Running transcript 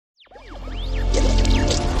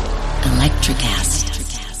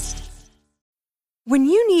Electrocast. When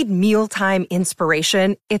you need mealtime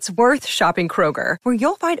inspiration, it's worth shopping Kroger, where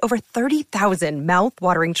you'll find over 30,000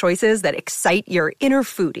 mouth-watering choices that excite your inner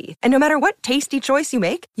foodie. And no matter what tasty choice you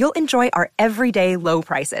make, you'll enjoy our everyday low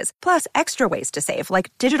prices, plus extra ways to save,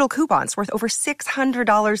 like digital coupons worth over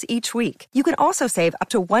 $600 each week. You can also save up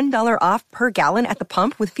to $1 off per gallon at the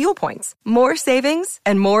pump with fuel points. More savings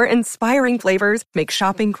and more inspiring flavors make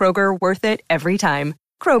shopping Kroger worth it every time.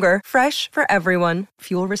 Kroger, fresh for everyone.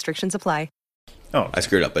 Fuel restrictions apply. Oh, I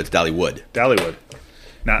screwed up. It's Dollywood. Dollywood.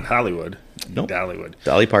 Not Hollywood. Nope. Dollywood.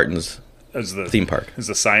 Dolly Parton's Is the theme park. Is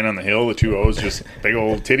the sign on the hill, the two O's, just big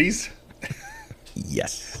old titties?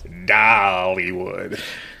 Yes. Dollywood.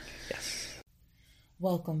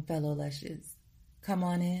 Welcome, fellow Lushes. Come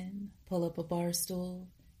on in, pull up a bar stool,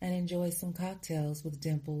 and enjoy some cocktails with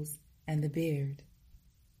Dimples and the Beard.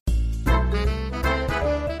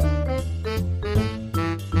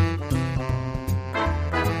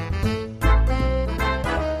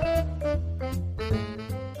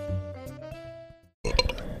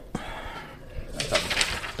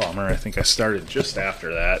 Bummer. I think I started just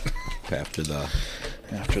after that. After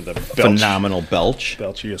the Phenomenal belch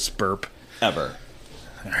belchiest burp ever.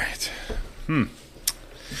 All right.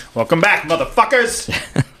 Welcome back, motherfuckers.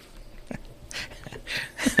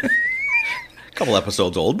 A couple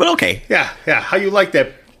episodes old, but okay. Yeah. How you like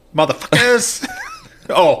that, motherfuckers?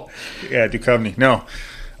 Oh, yeah, Duchovny. No,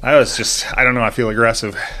 I don't know. I feel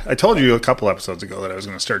aggressive. I told you a couple episodes ago that I was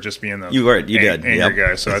going to start just being the You did. angry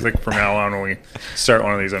guy. So I think from now on, when we start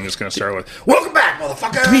one of these, I'm just going to start with "Welcome back,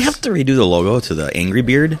 motherfuckers." Do we have to redo the logo to the Angry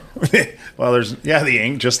Beard? Well, there's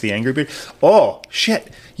just the angry beard. Oh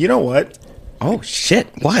shit! You know what? Oh shit!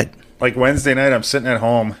 What? Like Wednesday night, I'm sitting at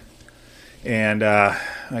home, and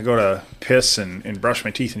I go to piss and brush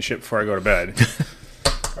my teeth and shit before I go to bed.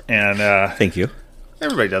 And Thank you.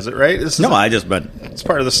 everybody does it, right? I just meant It's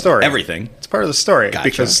part of the story. everything. It's part of the story Gotcha.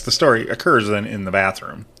 because the story occurs then in the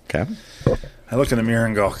bathroom. Okay. I look in the mirror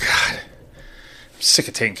and go, God, I'm sick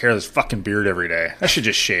of taking care of this fucking beard every day. I should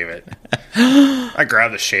just shave it. I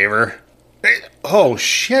grab the shaver. Oh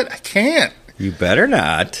shit, I can't. You better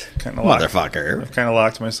not, motherfucker. I've kind of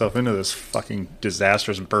locked myself into this fucking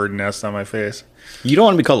disastrous bird nest on my face. You don't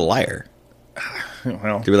want to be called a liar.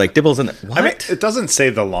 Well, To be like Dibbles and what? I mean, it doesn't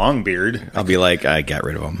say the long beard. I'll be like, I got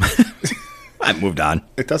rid of him. I moved on.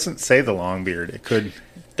 It doesn't say the long beard. It could.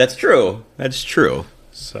 That's true. That's true.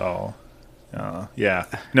 So, yeah.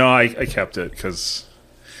 No, I kept it because,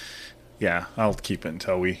 yeah, I'll keep it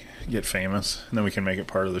until we get famous, and then we can make it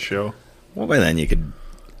part of the show. Well, by then you could,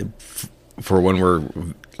 for when we're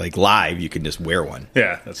like live, you can just wear one.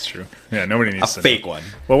 Yeah, that's true. Yeah, nobody needs A fake one.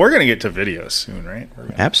 Well, we're going to get to video soon, right?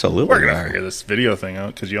 Absolutely. We're going to figure this video thing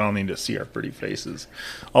out because you all need to see our pretty faces.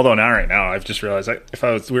 Although now, right now, I've just realized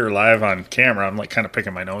if we were live on camera, I'm like kind of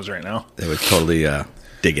picking my nose right now. They would totally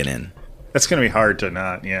dig it in. That's going to be hard to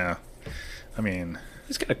not, yeah. I mean,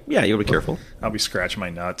 Yeah, you'll be careful. I'll be scratching my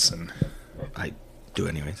nuts and... I do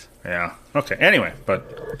anyways. Yeah. Okay. Anyway,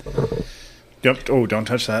 but... don't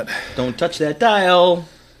touch that. Don't touch that dial.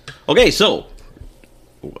 Okay, so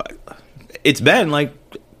it's been like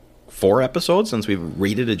 4 episodes since we've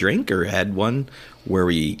rated a drink or had one where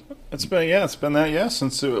we... It's been that,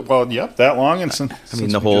 since, that long, and since the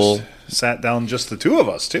we whole... just sat down just the two of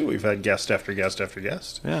us, too. We've had guest after guest after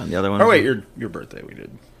guest. Yeah, the other one... Oh, wait, your birthday we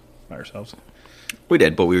did by ourselves. We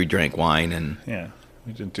did, but we drank wine and... Yeah,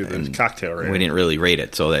 we didn't do the cocktail rating. We didn't really rate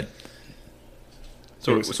it, so that...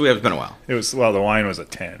 So it's been a while. It was, the wine was a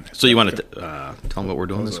 10. So you want to tell them what we're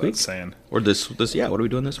doing this week? Saying. Or this, what are we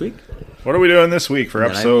doing this week? What are we doing this week for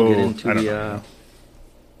episode... Get into I don't know.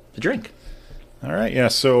 The drink. All right, yeah,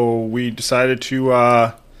 so we decided to...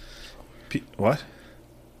 what?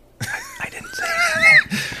 I didn't say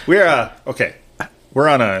anything. We're, okay. We're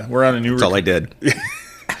on a new... That's all I did.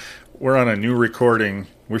 We're on a new recording.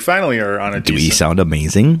 We finally are on a Do we sound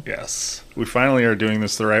amazing? Yes. We finally are doing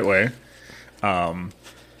this the right way.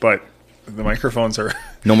 But the microphones are...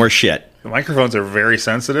 No more shit. The microphones are very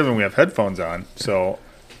sensitive, and we have headphones on, so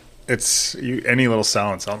it's... any little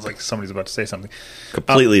sound sounds like somebody's about to say something.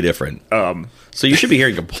 Completely different. So you should be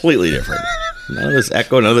hearing completely different. None of this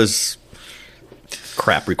echo, none of this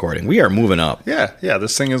crap recording. We are moving up. Yeah,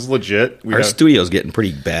 this thing is legit. Our studio's getting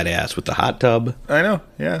pretty badass with the hot tub. I know,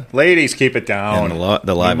 yeah. Ladies, keep it down. And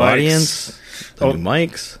the live audience. The new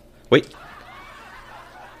mics. Wait.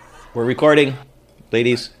 We're recording.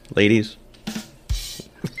 Ladies.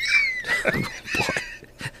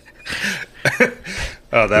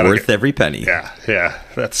 Oh, that worth every penny. Yeah.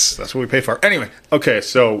 That's what we pay for. Anyway, okay,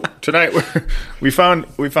 so tonight we found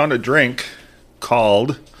a drink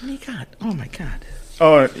called... Oh my god.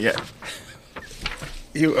 Oh, yeah.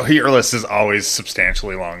 Your list is always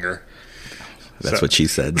substantially longer. That's what she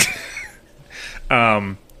said.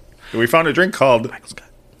 We found a drink called Michael Scott.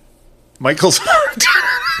 Michael's Heart.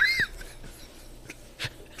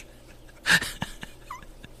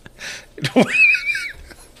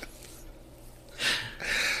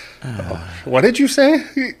 What did you say?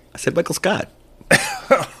 I said Michael Scott.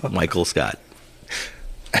 Michael Scott.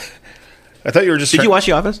 I thought you were just. Did you watch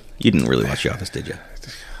The Office? You didn't really watch The Office, did you?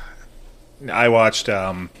 I watched.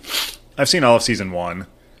 I've seen all of season 1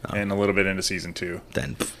 and a little bit into season 2,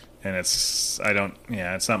 Then. and it's. I don't.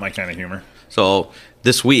 Yeah, it's not my kind of humor. So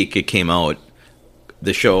this week it came out.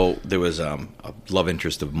 The show, there was a love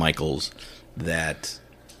interest of Michael's that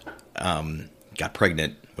got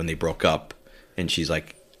pregnant when they broke up, and she's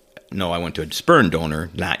like, "No, I went to a sperm donor,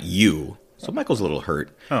 not you." So Michael's a little hurt,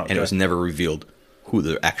 okay. And it was never revealed who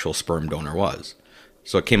the actual sperm donor was.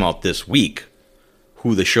 So it came out this week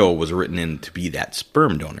who the show was written in to be that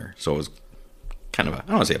sperm donor. So it was kind of I don't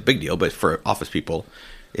want to say a big deal, but for Office people,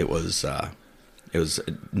 it was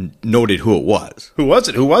noted who it was. Who was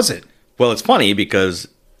it? Who was it? Well, it's funny because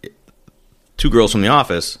 2 girls from The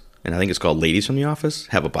Office, and I think it's called Ladies from The Office,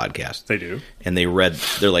 have a podcast. They do. And they're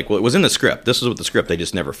like, well, it was in the script. This was with the script. They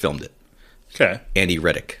just never filmed it. Okay. Andy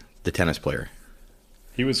Reddick, the tennis player.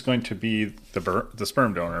 He was going to be the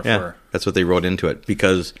sperm donor Yeah, for. that's what they wrote into it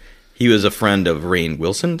because he was a friend of Rainn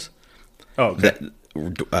Wilson's. Oh, okay.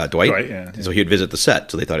 Dwight. Yeah. So he would visit the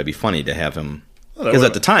set. So they thought it'd be funny to have him Well, because that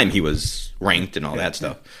at the time he was ranked and all that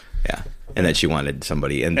stuff. Yeah, and then she wanted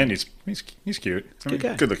somebody, and And he's cute. I mean, Good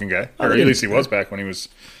guy. good looking guy. Oh, Or they at didn't- least he was back when he was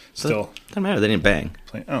still doesn't matter. They didn't bang.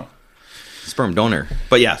 playing. Oh, Sperm donor.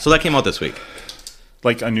 But yeah, so that came out this week.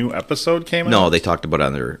 like a new epised came out. No, they talked about it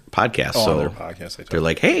on their podcast. Oh, so on their podcast. They they're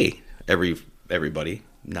like, hey, everybody.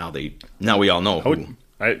 Now we all know who.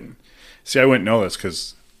 I wouldn't know this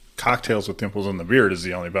because Cocktails with Dimples in the Beard is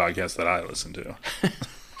the only podcast that I listen to.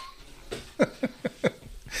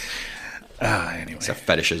 Anyway, It's a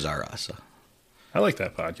fetishes are us. I like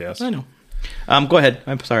that podcast. I know. Go ahead.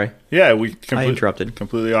 I'm sorry. Yeah, we interrupted.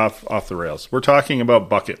 completely off the rails. We're talking about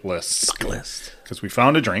bucket lists List. because we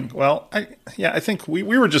found a drink. Well, I think we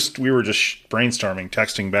were just brainstorming,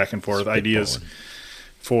 texting back and forth ideas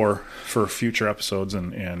for future episodes,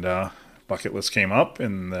 and bucket list came up,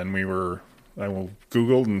 and then I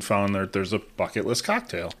Googled and found that there's a bucket list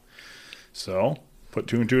cocktail. So put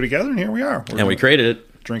 2 and 2 together, and here we are. And we created it.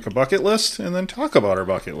 Drink a bucket list and then talk about our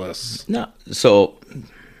bucket lists. No. So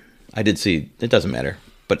I did see, it doesn't matter,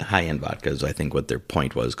 but high-end vodkas, I think what their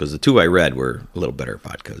point was, because the 2 I read were a little better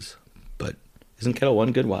vodkas. But isn't Kettle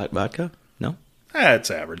One good vodka? No?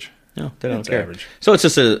 It's average. No, they don't It's care. average. So it's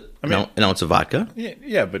just an ounce of vodka?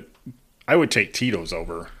 Yeah, but I would take Tito's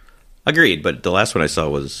over. Agreed, but the last one I saw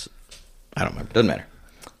was, I don't remember. Doesn't matter.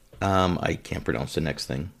 I can't pronounce the next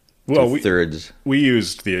thing. Well, Two-thirds. we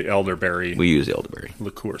used the elderberry We use elderberry.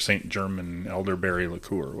 liqueur, St. German elderberry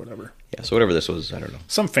liqueur, or whatever. Yeah, so whatever this was, I don't know.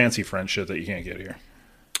 Some fancy French shit that you can't get here.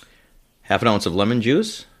 Half an ounce of lemon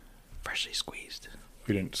juice, freshly squeezed.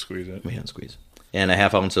 We didn't squeeze it. We didn't squeeze. And a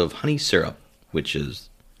half ounce of honey syrup, which is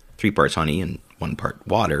 3 parts honey and 1 part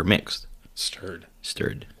water mixed. Stirred,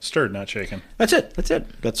 not shaken. That's it.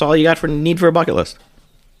 That's all you got need for a bucket list.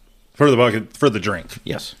 For the drink.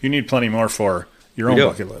 Yes. You need plenty more for your own do.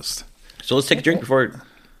 bucket list. So let's take a drink before,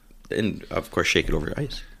 and of course, shake it over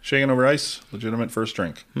ice. Shaken over ice, legitimate first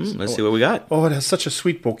drink. Let's see what we got. Oh, it has such a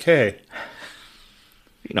sweet bouquet.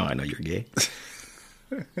 You know, I know you're gay.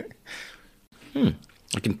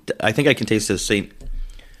 I think I can taste the Saint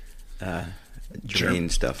Germain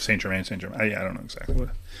stuff. Saint Germain. I don't know exactly what.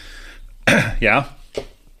 Yeah.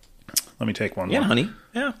 Let me take one. Yeah, more. honey.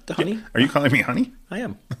 Yeah, the honey. Are you calling me honey? I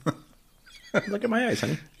am. Look at my eyes,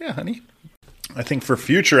 honey. Yeah, honey. I think for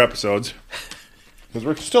future episodes, because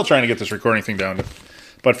we're still trying to get this recording thing down,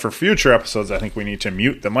 but for future episodes, I think we need to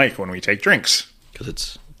mute the mic when we take drinks.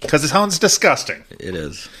 Because it sounds disgusting. It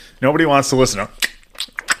is. Nobody wants to listen to.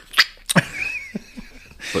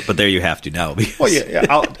 But there you have to now. Because, Well, yeah.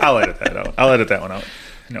 I'll edit that out. I'll edit that one out.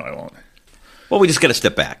 No, I won't. well, we just got to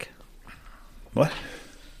step back What?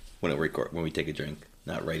 when we take a drink,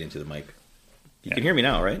 not right into the mic. You can hear me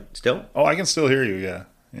now, right? Still? Oh, I can still hear you.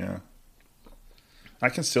 Yeah. I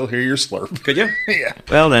can still hear your slurp. Could you? Yeah.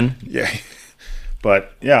 Well then, Yeah.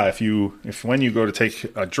 But yeah, if when you go to take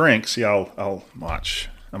a drink, see, I'll watch.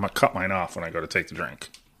 I'm gonna cut mine off when I go to take the drink.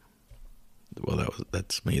 well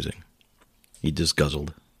that's amazing. He just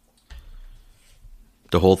guzzled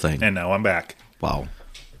the whole thing. And now I'm back. Wow.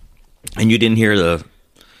 And you didn't hear the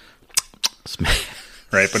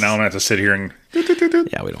Right, but now I'm gonna have to sit here and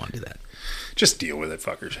Yeah, we don't want to do that. just deal with it,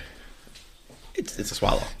 fuckers. It's a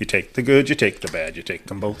swallow. You take the good, you take the bad, you take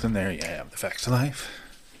them both in there. You have the facts of life.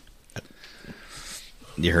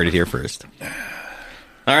 You heard it here first.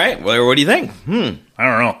 All right. Well, what do you think? I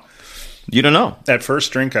don't know. You don't know. At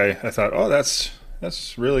first drink, I thought, oh, that's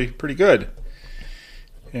really pretty good.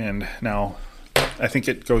 And now I think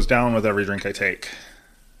it goes down with every drink I take.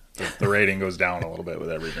 The rating goes down a little bit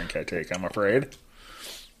with every drink I take, I'm afraid.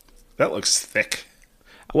 That looks thick.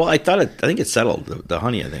 Well, I think it settled, the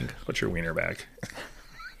honey, I think. What's your wiener bag?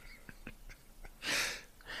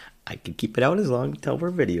 I can keep it out as long until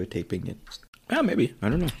we're videotaping it. Yeah, maybe. I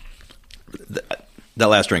don't know. That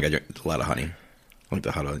last drink, I drank a lot of honey. I like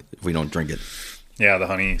the honey. If we don't drink it, Yeah, the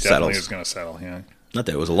honey definitely is going to settle, yeah. not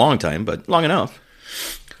that it was a long time, but long enough.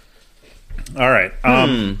 All right.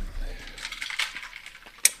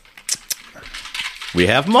 We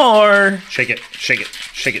have more, Shake it, shake it,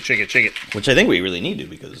 shake it, shake it, shake it. which I think we really need to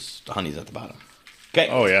because the honey's at the bottom. Okay.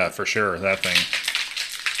 Oh, yeah, for sure, that thing.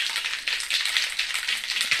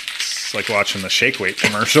 It's like watching the Shake Weight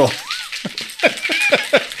commercial.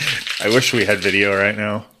 I wish we had video right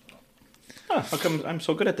now. Huh, how come I'm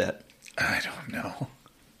so good at that? I don't know.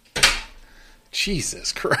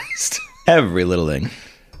 Jesus Christ. Every little thing.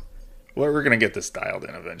 Well, we're going to get this dialed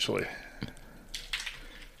in eventually.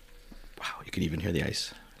 Wow, you can even hear the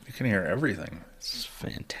ice. You can hear everything. It's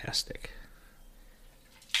fantastic.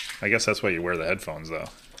 I guess that's why you wear the headphones, though.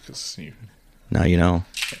 Because Now you know.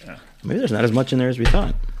 yeah. Maybe there's not as much in there as we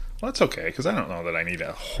thought. Well, that's okay, because I don't know that I need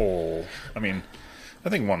a whole... I mean, I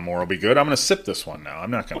think one more will be good. I'm going to sip this one now.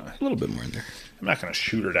 I'm not going A little bit more in there. to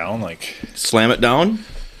shoot her down like... Slam it down.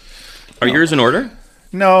 Are yours in order?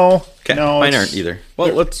 No. Okay. No, Mine it's- aren't either.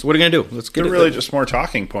 Well, what are we going to do? Let's get They're it. really just more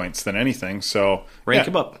talking points than anything, so... Rank yeah.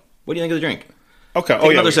 them up. What do you think of the drink? Okay.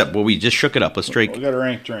 Take another sip. Well, we just shook it up. Let's drink. We got to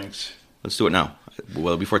rank drinks. Let's do it now.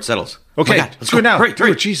 Well, before it settles. Okay, Oh my God, let's do it now. Hurry.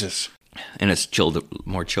 Oh, Jesus. And it's chilled,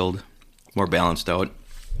 more balanced out.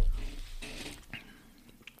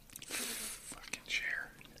 Fucking chair.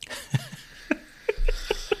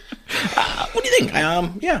 What do you think?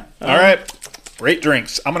 Yeah. All right. Rate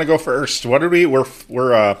drinks. I'm going to go first. What did we... We're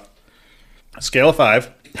scale of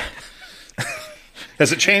 5.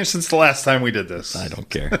 Has it changed since the last time we did this? I don't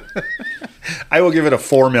care. I will give it a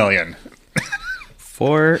 4 million.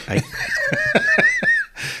 4.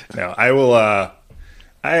 No, I will.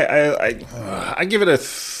 I give it a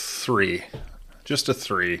 3, just a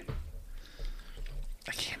 3.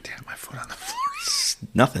 I can't tap my foot on the floor.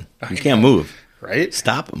 Nothing. You can't move. Right?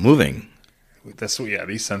 Stop moving. These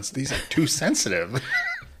are too sensitive.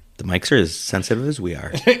 The mics are as sensitive as we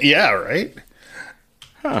are. Yeah, right.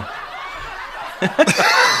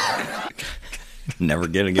 Never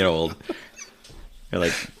gonna get old. You're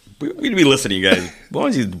like, we'd be listening, you guys. As long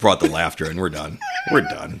as you brought the laughter in, we're done. We're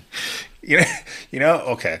done. You know.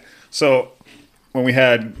 Okay. So when we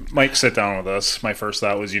had Mike sit down with us, my first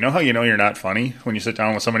thought was, how you're not funny when you sit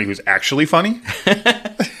down with somebody who's actually funny.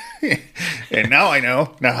 And now I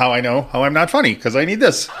know how I'm not funny because I need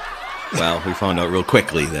this. Well, we found out real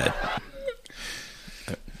quickly that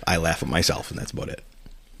I laugh at myself, and that's about it.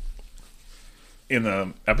 In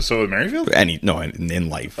the episode with Merrifield? In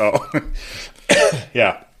life. Oh,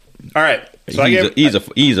 yeah. All right. So he's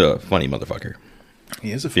a funny motherfucker.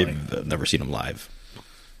 He is a If funny. you've never seen him live,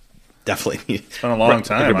 definitely. It's been a long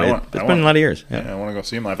time. It's been a lot of years. Yeah. I want to go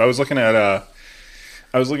see him live. I was looking at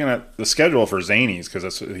the schedule for Zanies because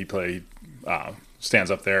that's what he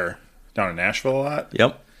stands up there down in Nashville a lot.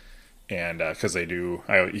 Yep. And because they do,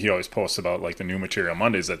 he always posts about like the new material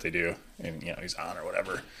Mondays that they do, and he's on or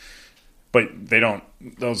whatever. But they don't;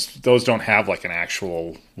 those don't have like an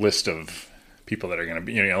actual list of people that are going to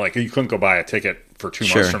be. Like you couldn't go buy a ticket for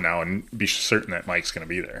 2 months from now and be certain that Mike's going to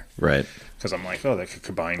be there. Right. Because I'm like, they could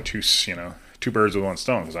combine two birds with one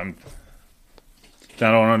stone. Because I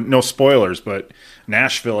don't want no spoilers, but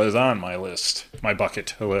Nashville is on my list, my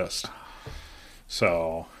bucket list.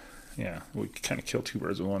 So, yeah, we kind of kill 2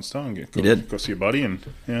 birds with one stone. Go see a buddy, and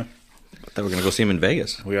yeah, I thought we were going to go see him in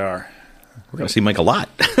Vegas. we are. We're going to see Mike a lot.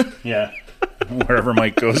 Yeah, wherever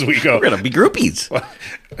Mike goes, we go. We're going to be groupies.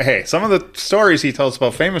 Hey, some of the stories he tells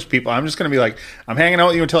about famous people, I'm just going to be like, I'm hanging out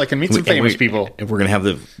with you until I can meet some famous people. And we're going to have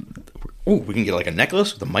we can get like a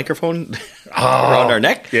necklace with a microphone around our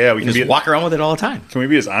neck. Yeah, we can can just walk around with it all the time. Can we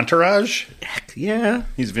be his entourage? Heck yeah.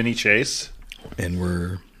 He's Vinny Chase.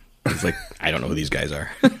 And it's like, I don't know who these guys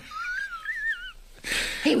are.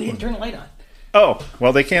 Hey, we didn't turn the light on. Oh,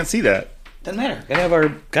 well, they can't see that. Doesn't matter.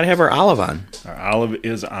 Gotta have our olive on. Our olive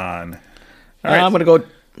is on. All right. I'm gonna go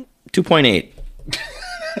 2.8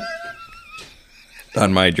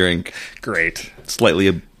 on my drink. Great.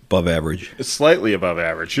 Slightly above average. It's slightly above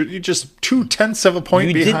average. You're just 0.2 of a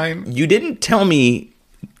point behind. You didn't tell me,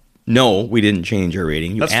 no, we didn't change our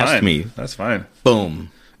rating. You That's asked fine. me. That's fine.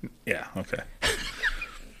 Boom. Yeah, okay.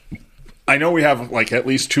 I know we have like at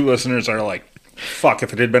least 2 listeners that are like, fuck,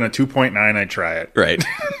 if it had been a 2.9, I'd try it. Right.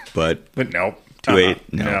 But nope. 2.8,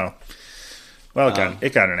 no. Well,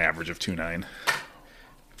 it got an average of 2.9.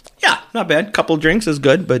 yeah, not bad. Couple drinks is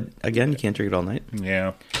good, but again, you can't drink it all night.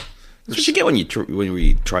 Yeah. That's what you get when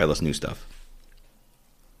we try this new stuff.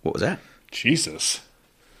 What was that? Jesus.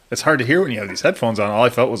 It's hard to hear when you have these headphones on. All I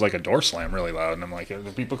felt was like a door slam really loud, and I'm like, are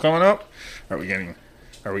the people coming up? Are we getting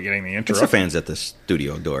the It's interrupt? the fans at the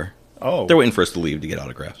studio door. Oh. They're waiting for us to leave to get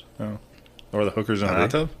autographs. Oh. Or the hookers in the Are hot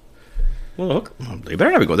they? tub? Well, look, they better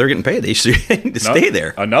not be going. They're getting paid. They should need to stay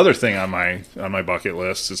there. Another thing on my bucket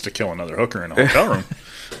list is to kill another hooker in a hotel room.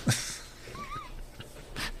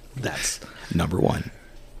 That's number one.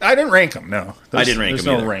 I didn't rank them. No, I didn't rank There's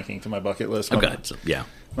them no either. ranking to my bucket list. Okay, so, yeah.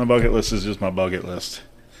 My bucket list is just my bucket list.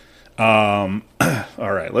 All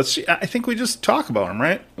right, let's see. I think we just talk about them,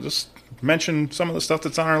 right? We'll just mention some of the stuff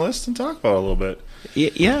that's on our list and talk about it a little bit.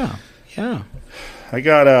 Yeah. I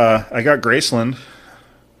got Graceland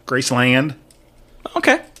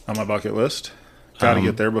Okay. on my bucket list. Got to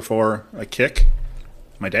get there before I kick.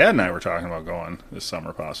 My dad and I were talking about going this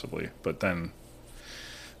summer possibly, but then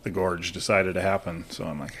the gorge decided to happen. So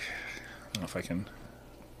I'm like, I don't know if I can.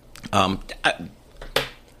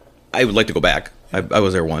 I would like to go back. I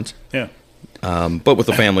was there once, Yeah. but with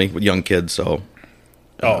the family, with young kids. So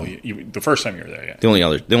The first time you were there, yeah.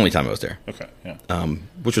 the only time I was there, Okay, yeah.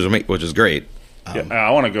 which was great. Yeah,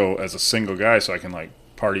 I want to go as a single guy so I can like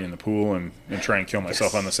party in the pool and try and kill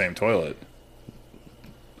myself on the same toilet.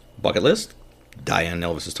 Bucket list: die on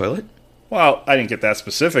Elvis's toilet. Well, I didn't get that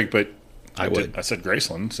specific, but I would. I said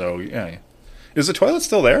Graceland, so yeah. Is the toilet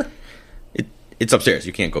still there? It's upstairs.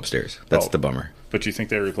 You can't go upstairs. That's Oh. the bummer. But you think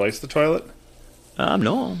they replaced the toilet?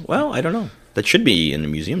 No. Well, I don't know. That should be in a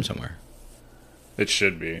museum somewhere. It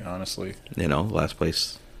should be, honestly. Last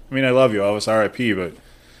place. I mean, I love you, Elvis, R.I.P., but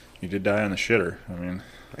you did die on the shitter. I mean,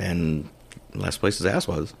 And last place his ass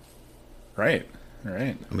was. right.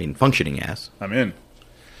 Functioning ass. I'm in.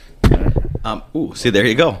 See, there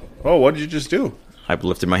you go. Oh, what did you just do? I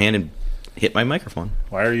lifted my hand and hit my microphone.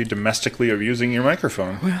 Why are you domestically abusing your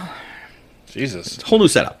microphone? Well, Jesus. Whole new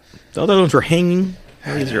setup. The other ones were hanging.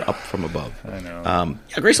 These are up from above. I know.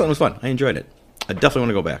 Graceland was fun. I enjoyed it. I definitely want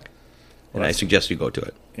to go back. And I suggest you go to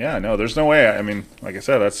it. Yeah, no, there's no way. I mean, like I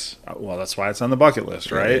said, that's why it's on the bucket list,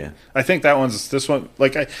 right? Yeah. I think this one.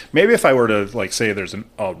 Like, maybe if I were to like say there's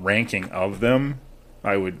a ranking of them,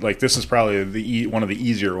 I would like this is probably one of the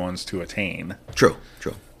easier ones to attain. True.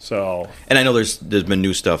 So, And I know there's been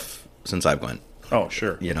new stuff since I've went. oh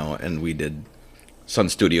sure, And we did Sun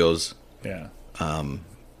Studios yeah.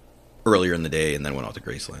 earlier in the day, and then went out to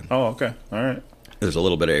Graceland. Oh, okay, all right, There's a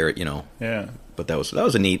little bit of air, yeah. but that was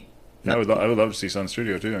a neat. I would love to see Sun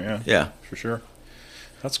Studio too. Yeah, Yeah. for sure.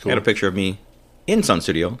 That's I cool. got a picture of me in Sun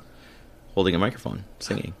Studio, holding a microphone,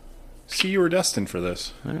 singing. See, you were destined for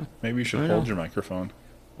this. I know. Maybe you should I hold know. your microphone.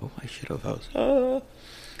 Oh, I should have.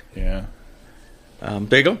 Yeah.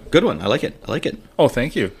 There you go. Good one. I like it. Oh,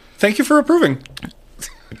 thank you. Thank you for approving.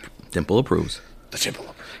 Dimple approves. The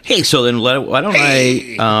Dimple. Hey, so then why don't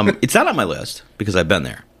I? It's not on my list because I've been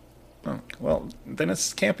there. Oh, well, then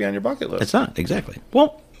it can't be on your bucket list. It's not exactly.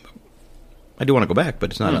 Well, I do want to go back,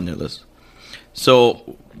 but it's not on their list.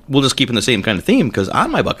 So we'll just keep in the same kind of theme because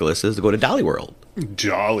on my bucket list is to go to Dolly World.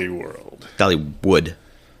 Jolly World. Dollywood.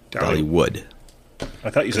 Dollywood.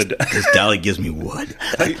 I thought you said. Because Dolly gives me wood.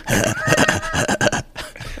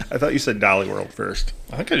 I thought you said Dolly World first.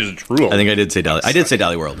 I think I just drooled. I think I did say Dolly. I did say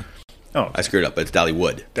Dolly World. Oh, I screwed up, but it's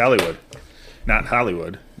Dollywood. Dollywood, not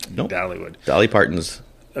Hollywood. Nope. Dollywood. Dolly Parton's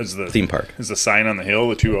Is the theme park. Is the sign on the hill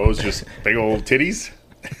the 2 O's just big old titties?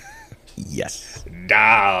 Yes.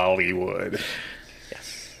 Dollywood.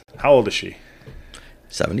 Yes. How old is she?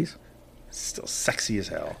 70s. Still sexy as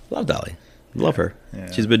hell. Love Dolly. Love her.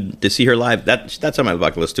 Yeah. She's been to see her live. That's on my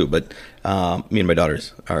bucket list too. But me and my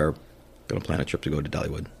daughters are going to plan a trip to go to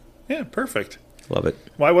Dollywood. Yeah, perfect. Love it.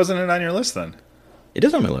 Why wasn't it on your list then? It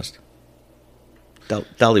is on my list.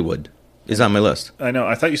 Dollywood is on my list. I know.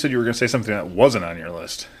 I thought you said you were going to say something that wasn't on your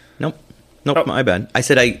list. Nope. Oh. My bad. I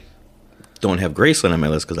said I don't have Graceland on my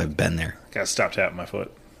list because I've been there. Gotta stop tapping my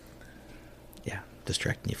foot. Yeah,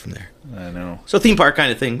 distracting you from there. I know. So theme park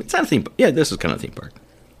kind of thing. It's not a theme park. Yeah, this is kind of a theme park.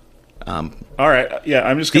 All right. Yeah,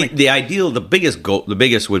 I'm just going to. The ideal, the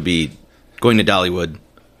biggest would be going to Dollywood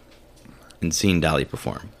and seeing Dolly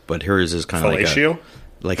perform. But hers is kind of Fellatio?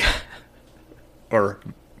 like Or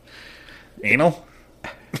anal?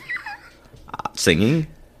 singing.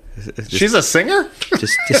 She's a singer?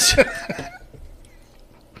 Just.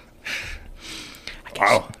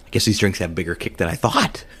 Wow. I guess these drinks have bigger kick than I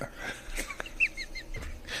thought.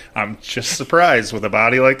 I'm just surprised with a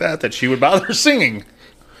body like that she would bother singing.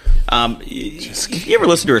 You ever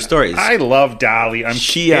listen to her stories? I love Dolly. I'm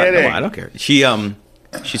kidding. No, I don't care. She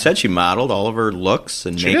said she modeled all of her looks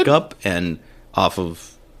and She makeup and off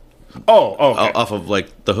of Okay. off of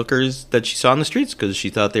like the hookers that she saw in the streets because she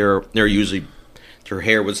thought they were usually their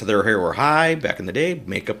hair were high back in the day,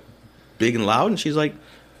 makeup big and loud, and she's like,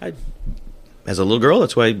 as a little girl,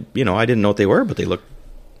 that's why I didn't know what they were, but they look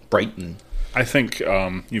bright and. I think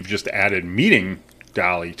you've just added meeting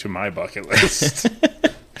Dolly to my bucket list.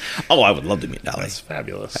 Oh, I would love to meet Dolly. That's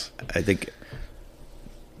fabulous. I think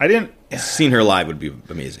I didn't. seeing her live would be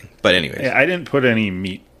amazing. But anyways, Yeah, I didn't put any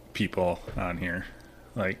meet people on here,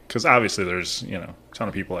 because obviously there's a ton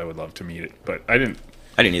of people I would love to meet it, but I didn't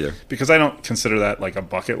either. because I don't consider that like a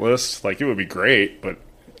bucket list. Like it would be great, but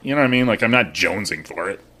you know what I mean. Like I'm not jonesing for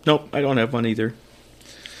it. Nope, I don't have one either.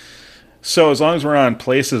 So as long as we're on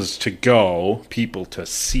places to go, people to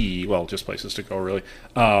see, well, just places to go, really.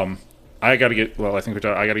 I got to get. Well, I think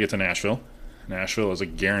I got to get to Nashville. Nashville is a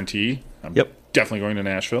guarantee. I'm definitely going to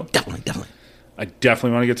Nashville. Definitely. I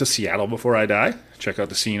definitely want to get to Seattle before I die. Check out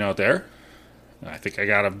the scene out there. I think I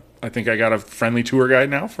got a friendly tour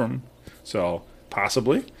guide now so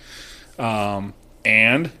possibly.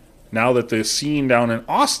 And now that the scene down in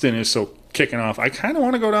Austin is so kicking off, I kind of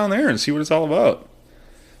want to go down there and see what it's all about.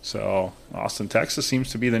 So Austin, Texas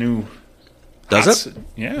seems to be the new. Does it?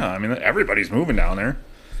 Yeah, I mean everybody's moving down there.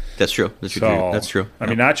 That's true. That's true. I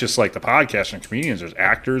mean, not just like the podcasters and comedians. There's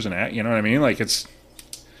actors and you know what I mean. Like it's.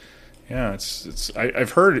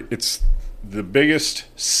 I've heard it's the biggest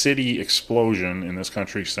city explosion in this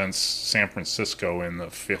country since San Francisco in the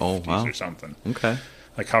 50s or something. Okay.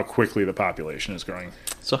 Like how quickly the population is growing.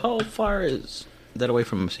 So how far is that away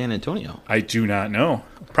from San Antonio? I do not know.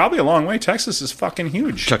 Probably a long way. Texas is fucking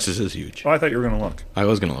huge. Texas is huge. Oh, I thought you were going to look. I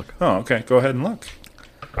was going to look. Oh, okay. Go ahead and look.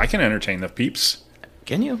 I can entertain the peeps.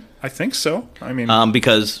 Can you? I think so. I mean,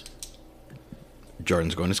 because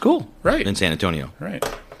Jordan's going to school, right, in San Antonio, right.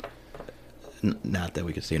 Not that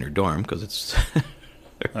we could stay in her dorm because it's.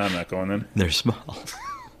 I'm not going in. They're small.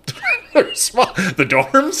 They're small. The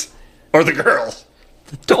dorms or the girls?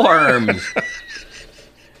 The dorms.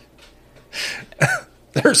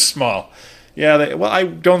 They're small. Yeah. I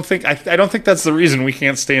don't think that's the reason we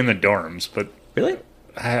can't stay in the dorms. But really,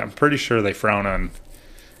 I'm pretty sure they frown on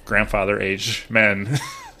grandfather-aged men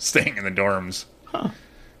staying in the dorms. Huh.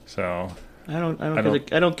 So I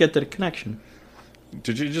don't get the connection.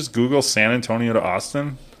 Did you just Google San Antonio to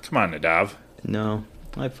Austin? Come on, Nadav. No,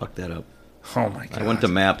 I fucked that up. Oh my god! I went to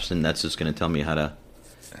Maps, and that's just going to tell me how to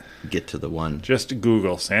get to the one. Just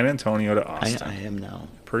Google San Antonio to Austin. I am now.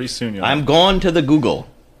 Pretty soon I'm going to the Google.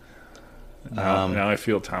 Now I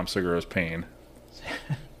feel Tom Segura's pain.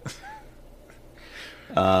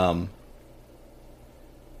 I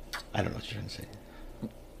don't know what you're going to say.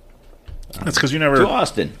 That's because you never. To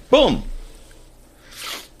Austin. Boom.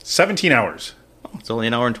 17 hours. Oh, it's only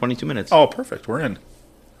an hour and 22 minutes. Oh, perfect. We're in.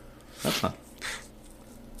 That's not.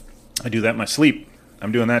 I do that in my sleep.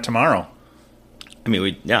 I'm doing that tomorrow.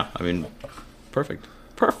 Perfect.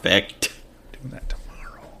 Perfect. Doing that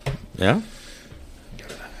tomorrow. Yeah?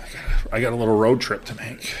 I got a little road trip to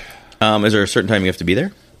make. Is there a certain time you have to be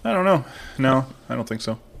there? I don't know. No, I don't think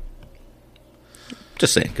so.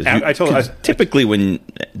 Just saying. I typically when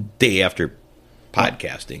day after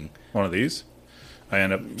podcasting. One of these? I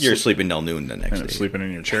end up... You're sleeping till noon the next day. Sleeping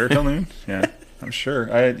in your chair till noon? Yeah, I'm sure.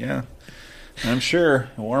 I'm sure.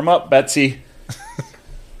 Warm up, Betsy.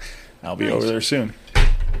 I'll be over there soon.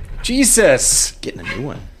 Jesus! Getting a new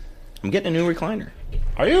one. I'm getting a new recliner.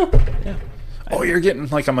 Are you? Yeah. Oh, you're getting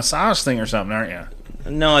like a massage thing or something, aren't you?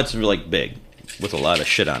 No, it's like big. With a lot of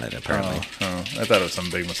shit on it, apparently. Oh, I thought it was some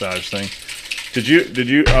big massage thing. Did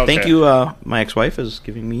you? Okay. Thank you. My ex-wife is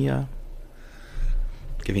giving me the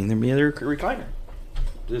recliner.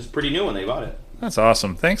 This is pretty new when they bought it. That's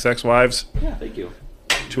awesome. Thanks, ex-wives. Yeah, thank you.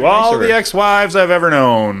 To all the ex-wives I've ever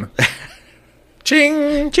known.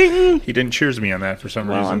 Ching! Ching! He didn't cheers me on that for some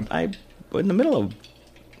reason. I'm in the middle of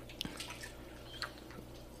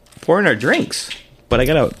pouring our drinks, but I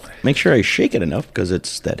gotta make sure I shake it enough because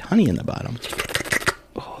it's that honey in the bottom.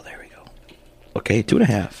 Oh, there we go. Okay,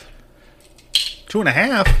 2.5.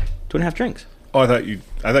 2.5? 2.5 drinks. Oh, I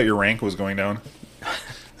thought your rank was going down.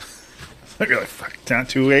 You're like, fuck, not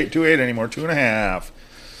 2.8 anymore,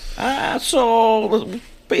 2.5. So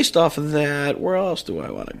based off of that, where else do I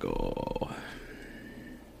want to go?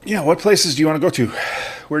 Yeah, what places do you want to go to?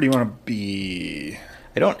 Where do you want to be?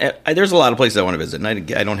 There's a lot of places I want to visit, and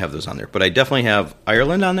I don't have those on there, but I definitely have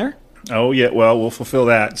Ireland on there. Oh yeah, well we'll fulfill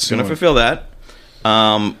that soon. Going to fulfill that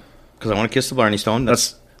because I want to kiss the Blarney Stone.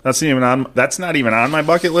 That's not even on my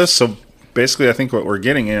bucket list. So basically, I think what we're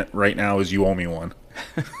getting at right now is you owe me one.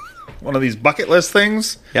 One of these bucket list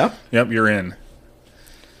things. Yep. You're in.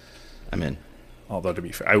 I'm in. Although to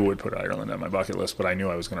be fair, I would put Ireland on my bucket list, but I knew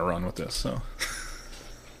I was going to run with this, so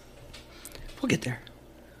we'll get there.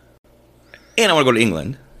 And I want to go to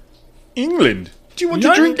England. England. Do you want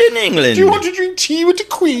London, to drink England? Do you want to drink tea with the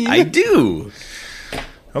Queen? I do.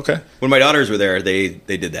 Okay. When my daughters were there, they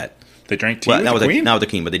did that. They drank tea with the Queen? Not with the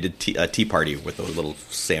Queen, but they did a tea party with those little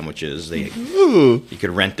sandwiches. Ooh. You could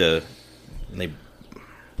rent I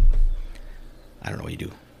don't know what you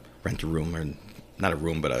do. Rent a room, or not a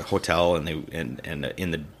room, but a hotel, and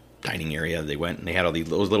in the dining area they went and they had all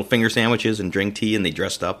those little finger sandwiches and drank tea, and they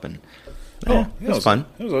dressed up, and it was fun.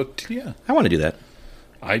 Yeah. I want to do that.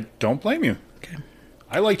 I don't blame you. Okay.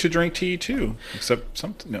 I like to drink tea too, except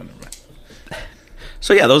something. No, never mind.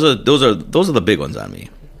 So yeah, those are the big ones on me.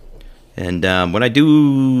 And when I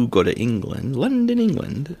do go to England, London,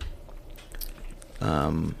 England,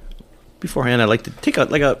 beforehand, I like to take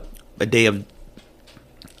a day of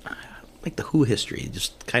like the Who history,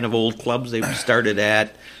 just kind of old clubs they started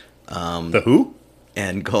at. The Who?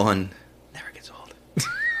 And going, never gets old.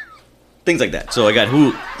 Things like that. So I got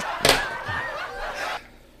Who.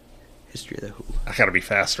 History of the Who. I got to be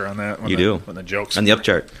faster on that. You do. When the jokes. On the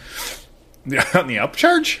upchart. On the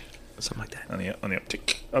upcharge? Something like that. On the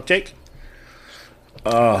uptake?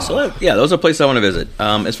 So yeah, those are places I want to visit.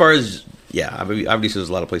 As far as, obviously there's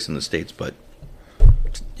a lot of places in the States, but,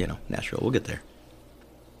 Nashville, we'll get there.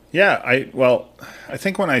 Yeah, I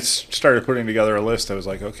think when I started putting together a list, I was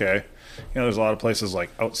like, okay, there's a lot of places like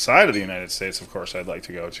outside of the United States, of course, I'd like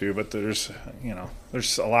to go to, but there's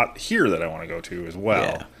a lot here that I want to go to as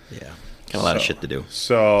well. Yeah. Got a lot of shit to do.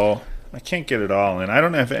 So I can't get it all in. I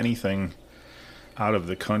don't have anything out of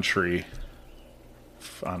the country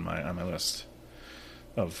on my list.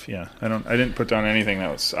 I didn't put down anything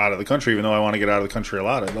that was out of the country, even though I want to get out of the country a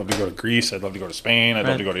lot. I'd love to go to Greece. I'd love to go to Spain. I'd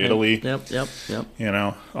love to go to Italy. Yep.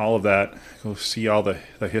 All of that. Go see all the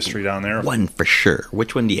history down there. One for sure.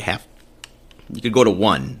 Which one do you have? You could go to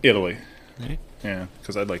one. Italy. Right. Yeah,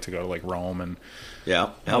 because I'd like to go to like Rome and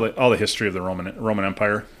all the history of the Roman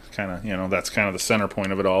Empire. Kind of, that's kind of the center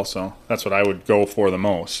point of it all. So that's what I would go for the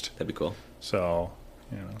most. That'd be cool. So,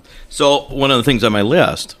 So one of the things on my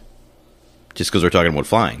list, just because we're talking about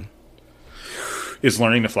flying, is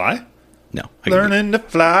learning to fly. No, Learning to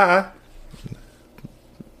fly.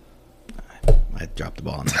 I dropped the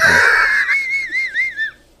ball on that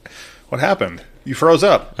one. What happened? You froze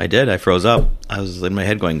up. I did. I froze up. I was in my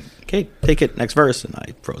head going, "Okay, take it, next verse," and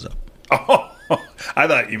I froze up. Oh, I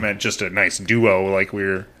thought you meant just a nice duo, like we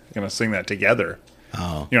were going to sing that together.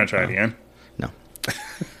 Oh, you want to try it again? No.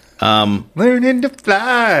 Learning to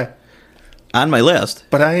fly. On my list,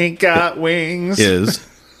 but I ain't got wings. Is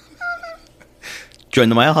join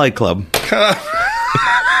the Mile High Club.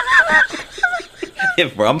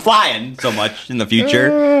 If I'm flying so much in the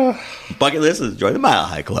future, bucket list is join the Mile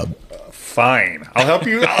High Club. Fine, I'll help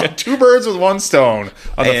you. Two birds with one stone.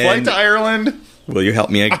 On the flight to Ireland. Will you help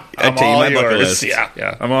me attain my bucket list?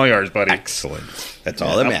 Yeah, I'm all yours, buddy. Excellent. That's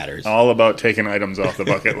all that matters. I'm all about taking items off the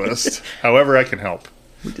bucket list. However I can help.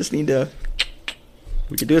 We just need to.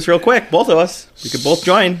 We could do this real quick, both of us. We could both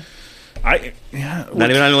join. Not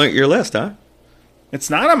even on your list, huh? It's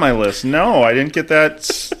not on my list. No, I didn't get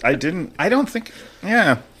that. I don't think.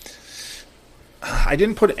 Yeah. I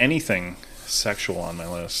didn't put anything sexual on my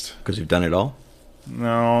list. Because you've done it all?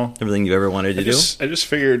 No. Everything you've ever wanted to do? I just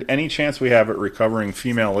figured any chance we have at recovering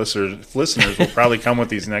female listeners will probably come with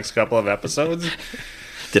these next couple of episodes.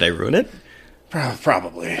 Did I ruin it?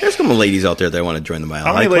 Probably. There's some ladies out there that want to join the Mile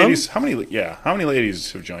High Club. How many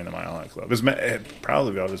ladies have joined the Mile High Club?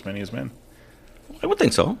 Probably about as many as men. I would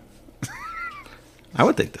think so. I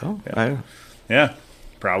would think so. Yeah,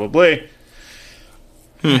 probably.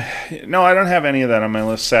 No, I don't have any of that on my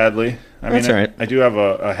list, sadly. That's all right. I do have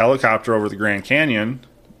a helicopter over the Grand Canyon.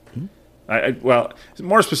 Well,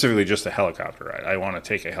 more specifically, just a helicopter ride. I want to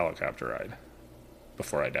take a helicopter ride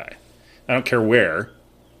before I die. I don't care where,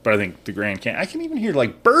 but I think the Grand Canyon. I can even hear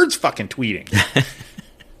like birds fucking tweeting.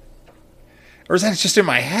 Or is that just in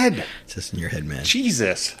my head? It's just in your head, man.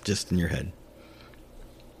 Jesus. Just in your head.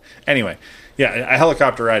 Anyway, yeah, a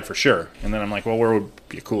helicopter ride for sure. And then I'm like, well, where would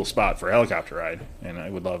be a cool spot for a helicopter ride? And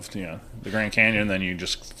I would love to, the Grand Canyon. Then you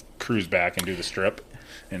just cruise back and do the Strip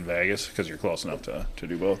in Vegas because you're close enough to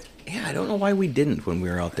do both. Yeah, I don't know why we didn't when we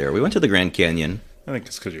were out there. We went to the Grand Canyon. I think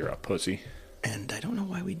it's because you're a pussy. And I don't know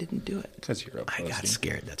why we didn't do it. Because you're a pussy. I got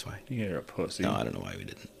scared, that's why. You're a pussy. No, I don't know why we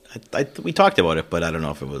didn't. We talked about it, but I don't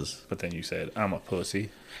know if it was... But then you said, I'm a pussy.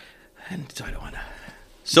 And so I don't want to...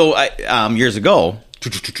 So, years ago,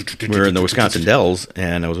 we were in the Wisconsin Dells,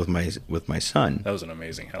 and I was with my son. That was an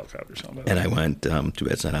amazing helicopter sound. And I went, too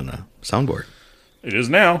bad it's not on a soundboard. It is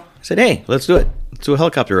now. I said, hey, let's do it. Let's do a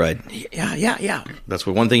helicopter ride. Yeah. That's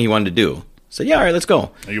one thing he wanted to do. I said, yeah, all right, let's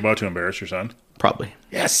go. Are you about to embarrass your son? Probably.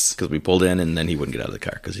 Yes. Because we pulled in, and then he wouldn't get out of the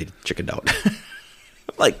car because he chickened out.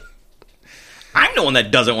 Like, I'm the one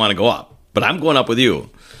that doesn't want to go up, but I'm going up with you.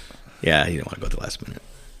 Yeah, he didn't want to go at the last minute.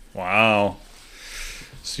 Wow.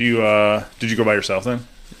 So you, did you go by yourself then?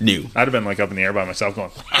 New. I'd have been like up in the air by myself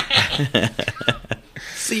going,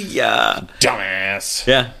 See ya. dumbass.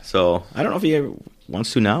 Yeah, so I don't know if he ever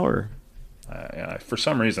wants to now or... Yeah, for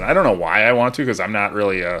some reason. I don't know why I want to because I'm not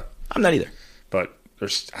really I'm not either. but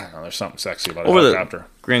there's, I don't know, there's something sexy about a Over helicopter.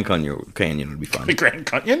 the Grand Canyon would be fun. The Grand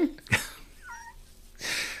Canyon?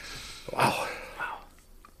 Wow.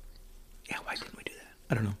 Yeah, why didn't we do that?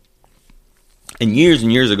 I don't know. And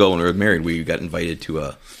years ago when we were married, we got invited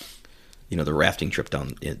to the rafting trip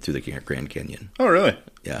down through the Grand Canyon. Oh, really?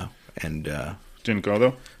 Yeah, and Didn't go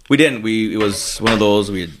though? we didn't. It was one of those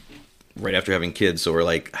we had right after having kids, so we're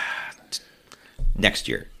like next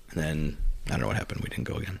year, and then I don't know what happened. We didn't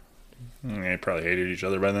go again. They probably hated each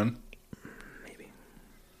other by then. Maybe.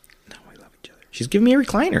 No, we love each other. She's giving me a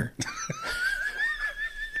recliner.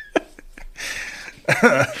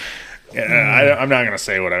 Yeah, I'm not going to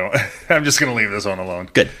say what I want. I'm just going to leave this one alone.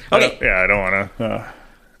 Good. Okay. I don't want to.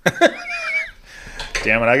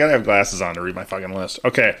 Damn it, I got to have glasses on to read my fucking list.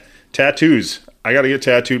 Okay, tattoos. I got to get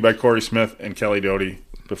tattooed by Corey Smith and Kelly Doty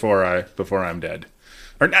before I'm dead.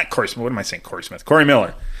 Or not Corey Smith. What am I saying? Corey Smith. Corey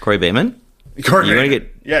Miller. Corey Bayman? Corey You Miller. want to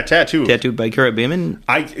get Yeah, tattooed by Corey Bayman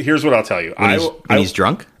Here's what I'll tell you. when he's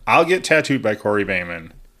drunk? I'll get tattooed by Corey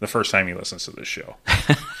Bayman the first time he listens to this show.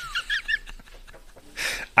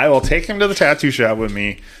 I will take him to the tattoo shop with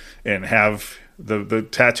me and have the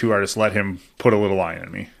tattoo artist let him put a little line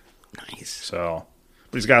in me. Nice. So,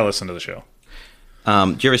 but he's got to listen to the show.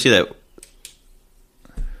 Did you ever see that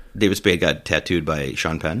David Spade got tattooed by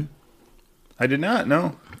Sean Penn? I did not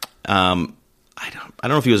know. I don't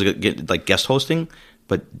know if he was like guest hosting,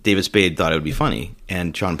 but David Spade thought it would be funny,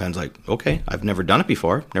 and Sean Penn's like, okay, I've never done it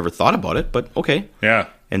before, never thought about it, but okay. Yeah.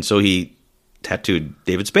 And so he tattooed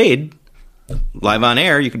David Spade live on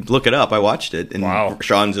air. You can look it up. I watched it, and Wow.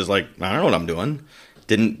 Sean's just like, I don't know what I'm doing.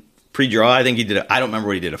 Didn't pre-draw. I think he did. I don't remember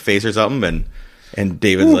what he did, a face or something. And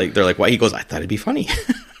David's like, they're like, why? He goes, I thought it'd be funny.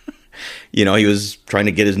 He was trying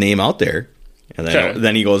to get his name out there, and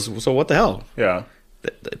then he goes, so what the hell? Yeah.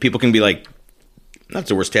 People can be like, that's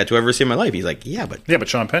the worst tattoo I've ever seen in my life. He's like, yeah, but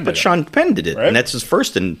Sean Penn did it. Sean Penn did it, Right? and that's his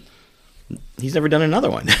first, and he's never done another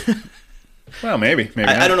one. Well, maybe.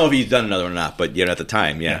 I don't know if he's done another one or not, but at the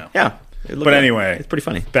time, yeah. But anyway, it's pretty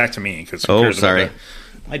funny. Back to me because Sorry.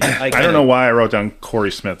 I don't know why I wrote down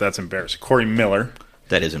Corey Smith. That's embarrassing. Corey Miller.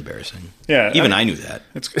 That is embarrassing. Yeah, even I knew that.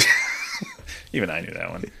 It's even I knew that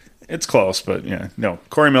one. It's close, but yeah, no.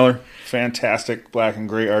 Corey Miller, fantastic black and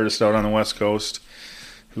gray artist out on the West Coast.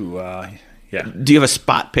 Who, yeah. Do you have a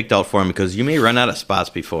spot picked out for him? Because you may run out of spots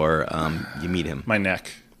before you meet him. My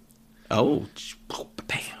neck. Oh,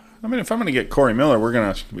 bam. I mean, if I'm going to get Corey Miller,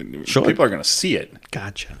 people are going to see it.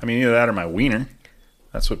 Gotcha. I mean, either that or my wiener.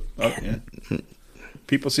 That's what yeah.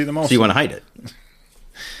 People see the most. So you want to hide it?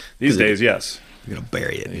 These days, yes. You're going to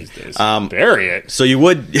bury it. These days. Bury it? So you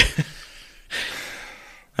would...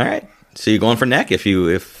 All right. So you're going for neck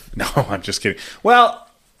if... No, I'm just kidding. Well,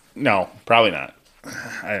 no, probably not.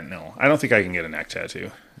 I don't know. I don't think I can get a neck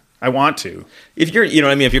tattoo. I want to. If you're, you know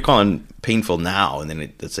what I mean? If you're calling painful now, and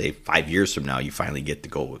then let's say 5 years from now, you finally get to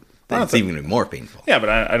go, then it's even more painful. Yeah, but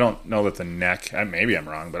I don't know that the neck, maybe I'm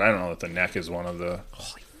wrong, but I don't know that the neck is one of the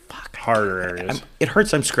harder areas. It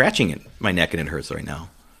hurts. I'm scratching my neck, and it hurts right now.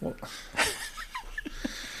 Well,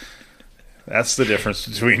 that's the difference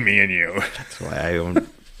between me and you. That's why I don't...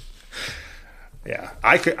 Yeah,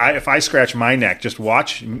 if I scratch my neck, just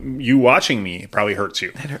you watching me it probably hurts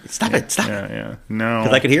you. Stop it! Yeah, no,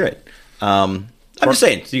 because I could hear it. I'm just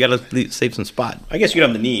saying. So you got to save some spot. I guess you could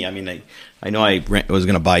have the knee. I mean, I know I was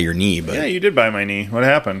going to buy your knee, but yeah, you did buy my knee. What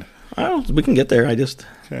happened? We can get there.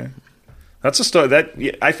 Okay. That's a story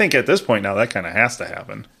that I think at this point now that kind of has to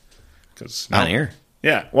happen because on air.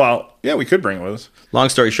 Yeah, well, yeah, we could bring it with us. Long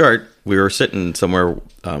story short, we were sitting somewhere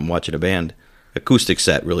watching a band, acoustic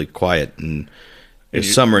set, really quiet, and it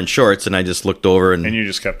was summer in shorts, and I just looked over and you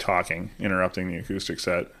just kept talking, interrupting the acoustic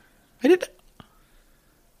set. I did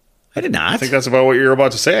not. I think that's about what you're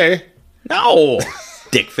about to say. No,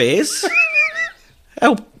 dick face.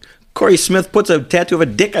 Oh, Corey Smith puts a tattoo of a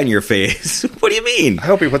dick on your face. What do you mean? I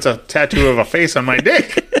hope he puts a tattoo of a face on my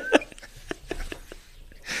dick.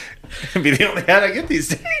 It'd be the only hat I get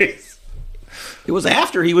these days. It was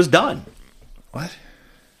after he was done. What?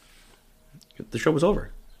 The show was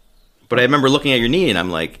over. But I remember looking at your knee, and I'm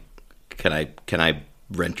like, can I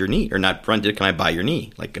rent your knee? Or not rent it, can I buy your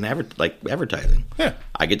knee? Like advertising. Yeah.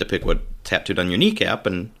 I get to pick what tattooed on your kneecap,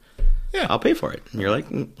 and Yeah. I'll pay for it. And you're like,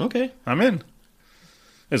 okay. I'm in.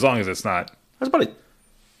 As long as it's not. That's about a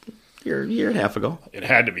year and a half ago. It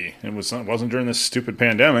had to be. It wasn't during this stupid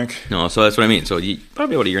pandemic. No, so that's what I mean. So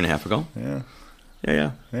probably about a year and a half ago. Yeah.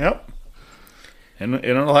 Yeah. Yep. And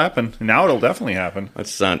it'll happen. Now it'll definitely happen.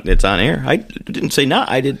 It's on air. I didn't say not.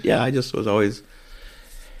 I did. Yeah, I just was always.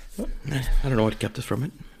 I don't know what kept us from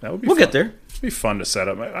it. That would be We'll fun. get there. It'd be fun to set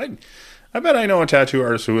up. I bet I know a tattoo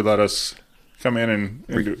artist who would let us come in and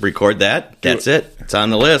Record that. That's it. It's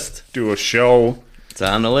on the list. do a show. It's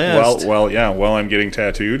on the list. While I'm getting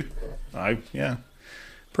tattooed.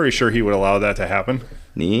 Pretty sure he would allow that to happen.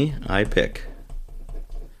 Knee, I pick.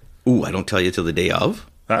 Ooh, I don't tell you till the day of.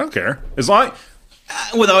 I don't care. As long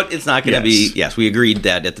Without, it's not going to Yes. be. Yes, we agreed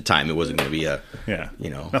that at the time it wasn't going to be a. yeah. You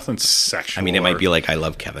know. Nothing sexual. I mean, it might or- be like I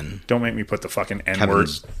love Kevin. Don't make me put the fucking N-word,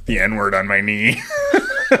 Kevin's- the N-word on my knee.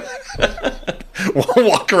 We'll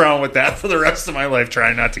walk around with that for the rest of my life,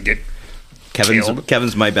 trying not to get killed.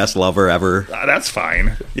 Kevin's my best lover ever. That's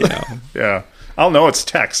fine. You know. Yeah. I'll know it's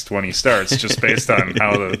text when he starts, just based on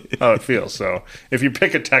how it feels. So if you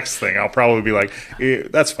pick a text thing, I'll probably be like,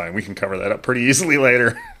 that's fine. We can cover that up pretty easily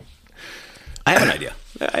later. I have an idea.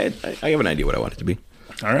 I have an idea what I want it to be.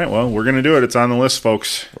 All right. Well, we're going to do it. It's on the list,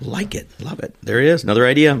 folks. Like it. Love it. There it is. Another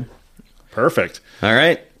idea. Perfect. All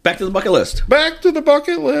right. Back to the bucket list. Back to the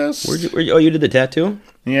bucket list. You did the tattoo?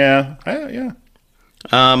 Yeah. Yeah.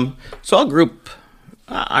 So I'll group.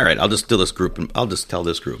 All right. I'll just do this group, and I'll just tell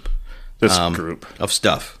this group. This group. Of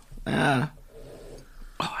stuff. I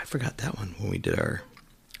forgot that one when we did our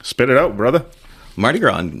Spit it out, brother. Mardi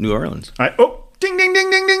Gras in New Orleans. Ding, ding,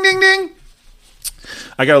 ding, ding, ding, ding, ding.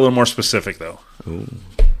 I got a little more specific, though. Ooh.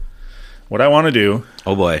 What I want to do,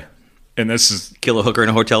 Oh, boy. and this is... Kill a hooker in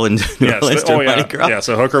a hotel in New Orleans during Mardi Gras. Yeah,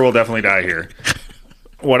 so Hooker will definitely die here.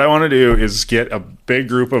 What I want to do is get a big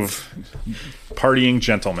group of partying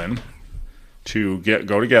gentlemen to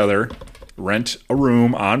go together, rent a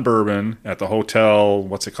room on Bourbon at the hotel,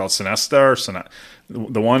 what's it called, Sonesta or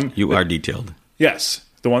the one... You are detailed. Yes,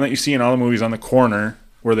 the one that you see in all the movies on the corner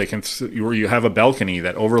where where you have a balcony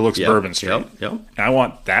that overlooks Yep, Bourbon Street. Yep. I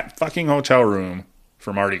want that fucking hotel room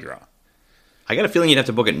for Mardi Gras. I got a feeling you'd have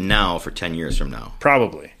to book it now for 10 years from now.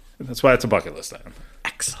 Probably. That's why it's a bucket list item.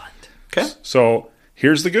 Excellent. Okay. So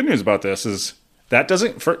here's the good news about this is that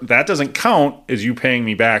doesn't count as you paying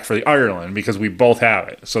me back for the Ireland because we both have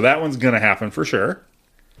it. So that one's going to happen for sure.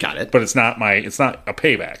 Got it. But it's not a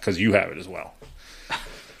payback because you have it as well.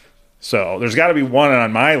 So there's got to be one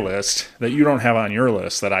on my list that you don't have on your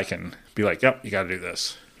list that I can be like, yep, you got to do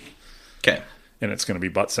this. Okay. And it's going to be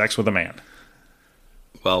butt sex with a man.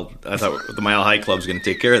 Well, I thought the Mile High Club's going to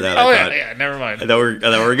take care of that. Yeah, never mind. I thought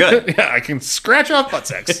we're good. Yeah, I can scratch off butt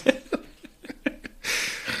sex.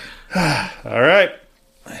 All right.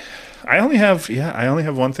 I only have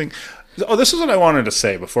one thing. Oh, this is what I wanted to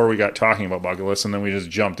say before we got talking about bucket lists, and then we just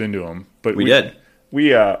jumped into them. But We did.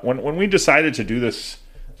 When we decided to do this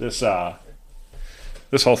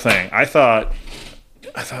whole thing, I thought,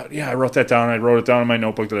 yeah, I wrote that down. I wrote it down in my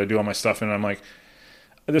notebook that I do all my stuff in, and I'm like,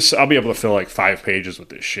 I'll be able to fill like 5 pages with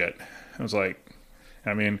this shit. I was like,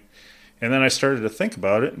 and then I started to think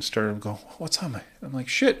about it and started to go, what's on my? I'm like,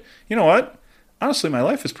 shit. You know what? Honestly, my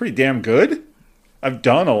life is pretty damn good. I've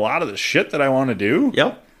done a lot of the shit that I want to do.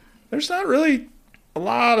 Yep. There's not really a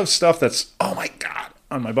lot of stuff that's, oh my God,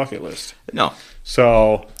 on my bucket list. No.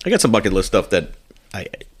 So I got some bucket list stuff that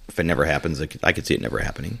if it never happens, I could see it never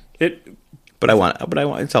happening. But I want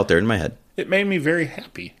it's out there in my head. It made me very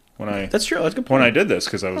happy when That's true. That's a good point. when I did this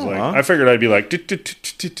because I was like, I figured I'd be like,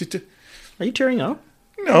 Are you tearing up?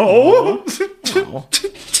 no, Oh,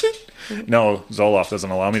 no, Zoloft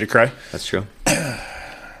doesn't allow me to cry. that's true.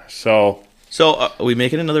 So, So are we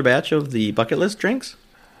making another batch of the bucket list drinks?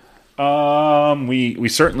 we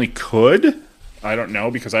certainly could. I don't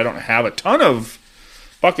know because I don't have a ton of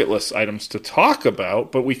bucket list items to talk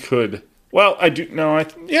about, but we could. Well, I do. No,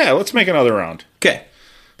 let's make another round. Okay.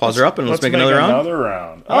 Pause her up and let's make another round. Another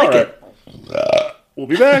round. I like it. We'll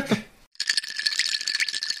be back.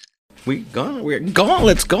 We're gone.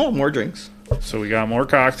 Let's go. More drinks. So we got more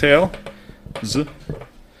cocktail.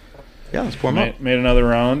 Yeah, let's pour them up. Made another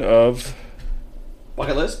round of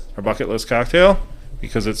Bucket list? our bucket list cocktail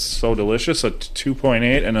because it's so delicious. A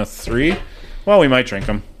 2.8 and a 3. Well, we might drink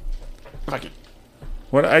them.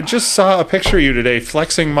 What? I just saw a picture of you today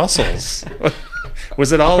flexing muscles.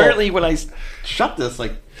 Was it all? Apparently, when I shut this,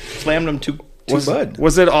 like, slammed them too bud.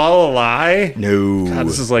 Was it all a lie? No. God,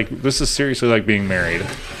 this is seriously like being married.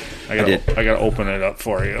 I gotta open it up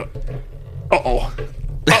for you.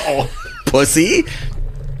 Uh-oh. Pussy.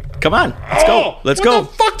 Come on, let's go. Let's go.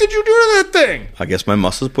 What the fuck did you do to that thing? I guess my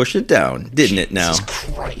muscles pushed it down, didn't it now?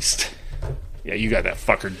 Jesus Christ. Yeah, you got that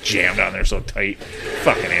fucker jammed on there so tight.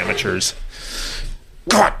 Fucking amateurs.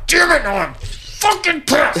 God damn it, no, I'm fucking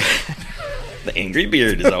pissed. The angry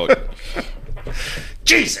beard is out.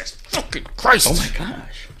 Jesus fucking Christ. Oh my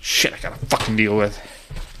gosh. Shit, I gotta fucking deal with.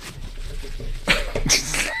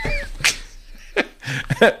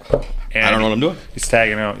 I don't know what I'm doing. He's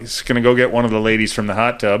tagging out. He's going to go get one of the ladies from the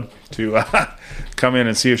hot tub to come in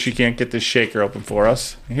and see if she can't get this shaker open for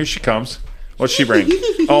us. And here she comes. What's she bring?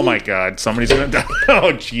 Oh, my God. Somebody's going to die.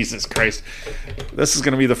 Oh, Jesus Christ. This is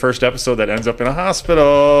going to be the first episode that ends up in a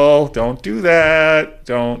hospital. Don't do that.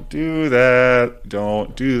 Don't do that.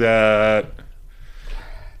 Don't do that.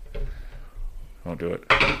 Don't do it.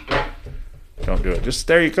 Don't do it. Just,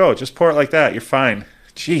 there you go. Just pour it like that. You're fine.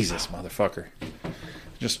 Jesus, motherfucker.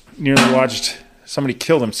 Just nearly watched somebody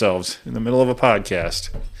kill themselves in the middle of a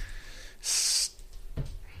podcast.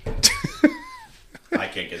 I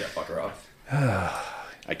can't get that fucker off.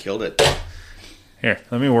 I killed it. Here,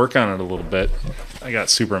 let me work on it a little bit. I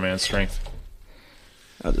got Superman strength.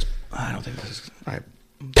 I don't think this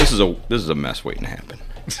is. This is a mess waiting to happen.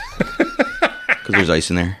 Because there's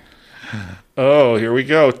ice in there. Oh, here we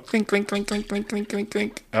go. Clink, clink, clink, clink, clink, clink, clink,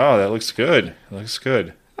 clink. Oh, that looks good. That looks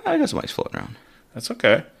good. I got some ice floating around. That's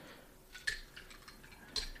okay.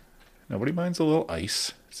 Nobody minds a little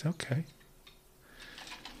ice. It's okay.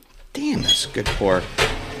 Damn, that's good pour.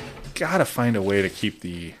 Gotta find a way to keep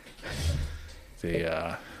the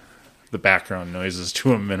background noises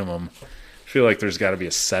to a minimum. I feel like there's got to be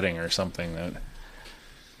a setting or something that.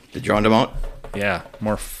 Did you round them out? Yeah,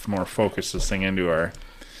 more focus this thing into our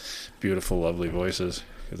beautiful, lovely voices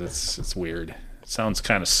because it's weird. It sounds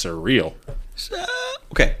kind of surreal.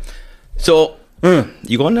 Okay, so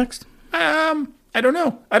you going next? I don't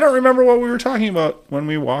know. I don't remember what we were talking about when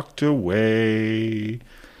we walked away.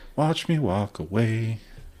 Watch me walk away.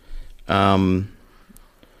 Well,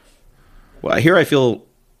 here I feel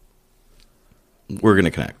we're gonna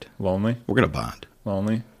connect. Lonely. We're gonna bond.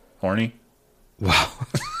 Lonely. Horny. Wow.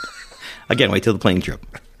 Again, wait till the plane trip.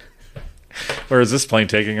 Where is this plane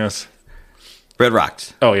taking us? Red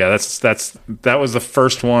Rocks. Oh yeah, that was the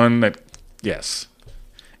first one that. Yes.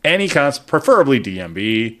 Any preferably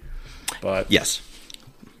DMB, but yes,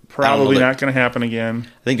 probably not going to happen again.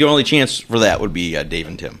 I think the only chance for that would be Dave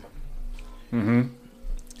and Tim. Mm-hmm.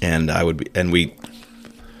 And I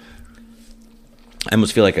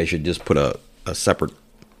almost feel like I should just put a separate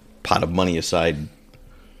pot of money aside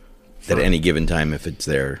at any given time. If it's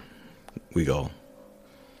there, we go.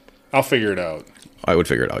 I'll figure it out. I would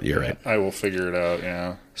figure it out. You're right. I will figure it out.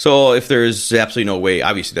 Yeah. So if there's absolutely no way,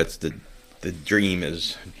 obviously that's the dream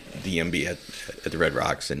is DMB at the Red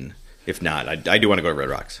Rocks, and if not, I do want to go to Red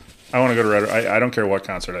Rocks. I want to go to Red. I don't care what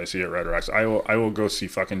concert I see at Red Rocks. I will go see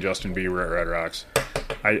fucking Justin Bieber at Red Rocks.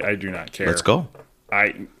 I do not care. Let's go.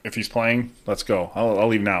 If he's playing, let's go. I'll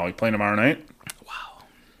leave now. He's playing tomorrow night. Wow.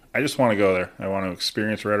 I just want to go there. I want to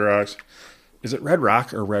experience Red Rocks. Is it Red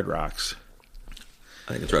Rock or Red Rocks?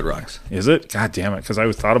 I think it's Red Rocks. Is it? God damn it. Because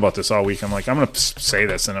I thought about this all week. I'm like, I'm going to say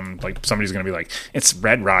this, and I'm like, somebody's going to be like, it's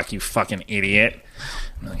Red Rock, you fucking idiot.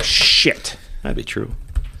 I'm like, shit. That'd be true.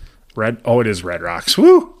 It is Red Rocks.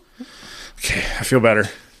 Woo! Okay, I feel better.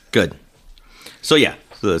 Good. So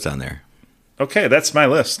that's on there. Okay, that's my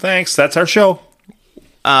list. Thanks. That's our show.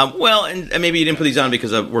 Well, and maybe you didn't put these on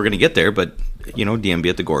because we're going to get there, but, DMB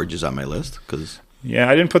at the Gorge is on my list. Yeah,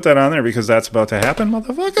 I didn't put that on there because that's about to happen,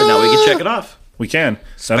 motherfucker. But now we can check it off. We can.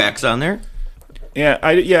 Specs on there? Yeah,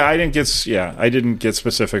 I didn't get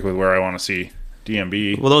specific with where I want to see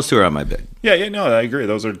DMB. Well, those two are on my bid. Yeah, no, I agree.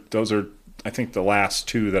 Those are I think the last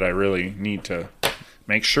two that I really need to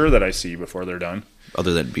make sure that I see before they're done.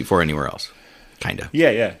 Other than before anywhere else. Kind of.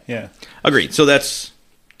 Yeah. Agreed. So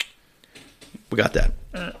we got that.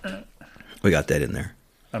 We got that in there.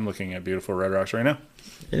 I'm looking at beautiful Red Rocks right now.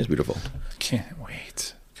 It is beautiful. Can't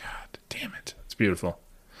wait. God damn it. It's beautiful.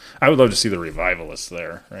 I would love to see the Revivalists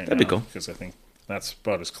there right now. That'd be cool. Because I think that's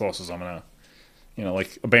about as close as I'm going to,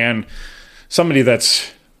 like a band, somebody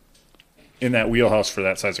that's in that wheelhouse for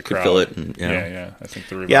that size of crowd. Could fill it. Yeah. I think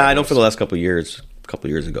the Revivalists. Yeah, I know for the last couple of years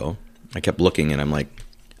ago, I kept looking and I'm like,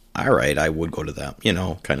 all right, I would go to that,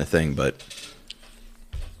 kind of thing. But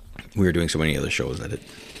we were doing so many other shows that it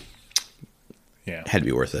had to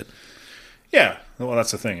be worth it. Yeah, well,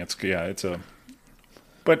 that's the thing. It's a.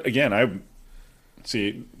 But again,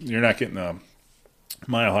 you're not getting the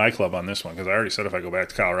Mile High Club on this one because I already said if I go back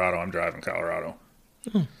to Colorado, I'm driving Colorado.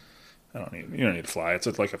 You don't need to fly. It's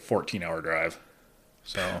like a 14-hour drive,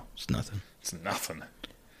 so It's nothing. it's nothing.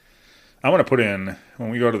 I'm gonna put in when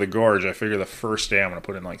we go to the gorge. I figure the first day I'm gonna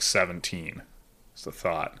put in like 17. It's the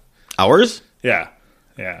thought. Hours? Yeah.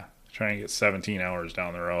 Try and get 17 hours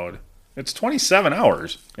down the road. It's 27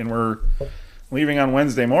 hours, and we're leaving on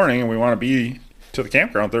Wednesday morning, and we want to be to the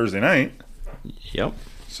campground Thursday night. Yep.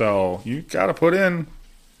 So you got to put in.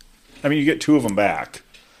 I mean, you get 2 of them back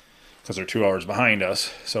because they're 2 hours behind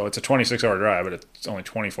us. So it's a 26-hour drive, but it's only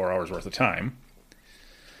 24 hours worth of time.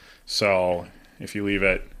 So if you leave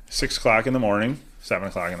at 6 o'clock in the morning, 7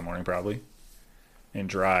 o'clock in the morning probably, and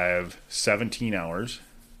drive 17 hours,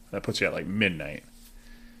 that puts you at like midnight.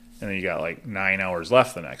 And then you got like 9 hours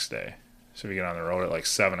left the next day. So if you get on the road at like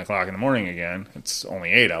 7 o'clock in the morning again, it's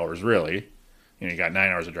only 8 hours really. You got 9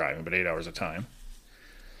 hours of driving, but 8 hours of time.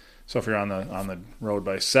 So if you're on the road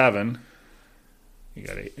by 7, you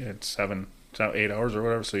got 8 hours or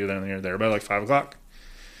whatever. So you're there by like 5 o'clock.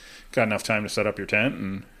 Got enough time to set up your tent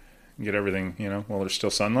and get everything, while there's still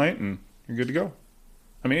sunlight, and you're good to go.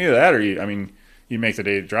 I mean, either that or you make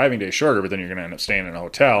the driving day shorter, but then you're going to end up staying in a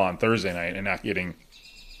hotel on Thursday night and not getting.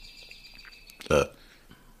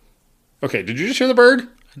 Okay, did you just hear the bird?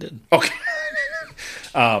 I did. Okay.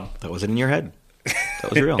 That wasn't in your head.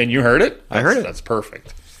 That was real. And you heard it? I heard it. That's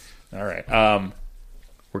perfect. All right.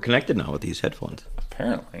 We're connected now with these headphones.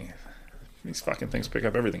 Apparently. These fucking things pick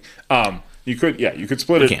up everything. You could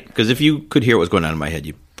split it. You can't, because if you could hear what was going on in my head,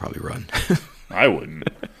 you'd probably run. I wouldn't.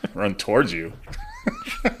 Run towards you.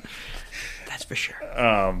 That's for sure.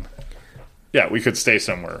 Yeah, we could stay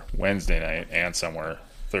somewhere Wednesday night and somewhere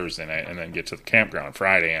Thursday night and then get to the campground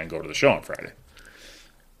Friday and go to the show on Friday.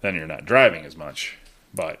 Then you're not driving as much.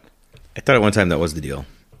 But I thought at one time that was the deal.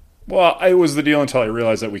 well, it was the deal until I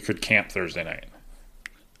realized that we could camp Thursday night.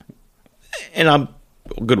 And I'm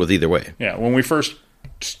good with either way. Yeah, when we first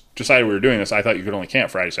decided we were doing this, I thought you could only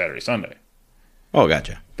camp Friday, Saturday, Sunday. Oh,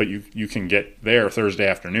 gotcha. But you can get there Thursday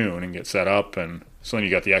afternoon and get set up, and so then you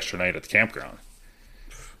got the extra night at the campground.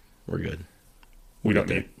 We're good. We don't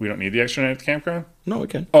need the extra night at the campground? No, we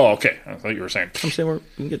can. Oh, okay. I thought you were saying I'm saying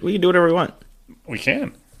we can do whatever we want. we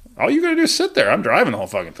can. All you gotta do is sit there. I'm driving the whole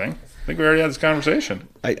fucking thing. I think we already had this conversation.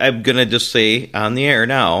 I'm going to just say on the air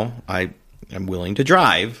now, I'm willing to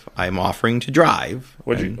drive. I'm offering to drive.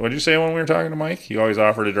 What'd you say when we were talking to Mike? You always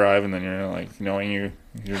offer to drive, and then you're like, knowing you're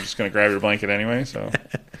just gonna grab your blanket anyway. So,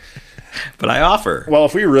 But I offer. well,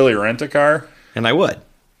 if we really rent a car, And I would.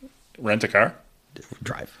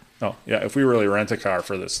 drive. Oh yeah, if we really rent a car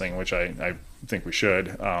for this thing, which I think we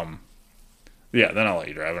should, yeah, then I'll let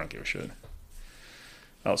you drive. I don't give a shit.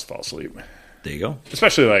 I'll just fall asleep. There you go.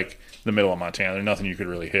 Especially like the middle of Montana, there's nothing you could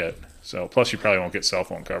really hit. So plus you probably won't get cell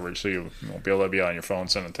phone coverage, so you won't be able to be on your phone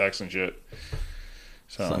sending texts and shit.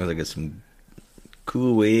 So As long as I get some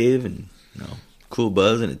cool wave and cool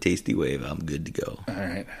buzz and a tasty wave, I'm good to go. all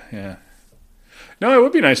right, yeah. No, it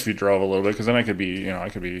would be nice if you drove a little bit because then I could be, I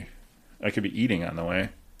could be eating on the way.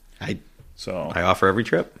 I So offer every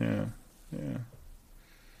trip. yeah.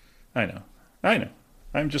 I know.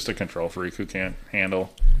 I'm just a control freak who can't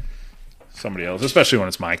handle somebody else, especially when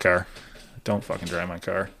it's my car. Don't fucking drive my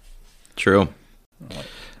car. True.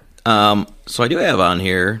 So I do have on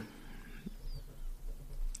here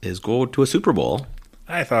is go to a Super Bowl,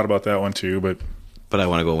 I thought about that one too, but but I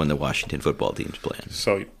want to go when the Washington football team's playing.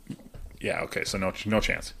 so yeah, okay, so no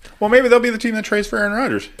chance. Well, maybe they'll be the team that trades for Aaron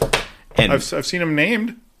Rodgers. And I've seen them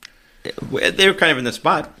named. they're kind of in the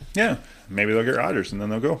spot. Yeah, maybe they'll get Rodgers and then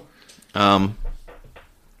they'll go.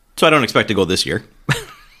 So I don't expect to go this year.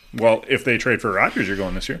 Well, if they trade for Rodgers, you're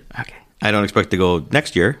going this year. Okay. I don't expect to go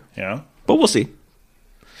next year, Yeah, but we'll see.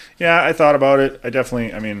 yeah. I thought about it. I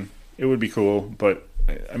definitely. I mean, it would be cool, but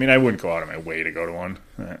I mean, I wouldn't go out of my way to go to one.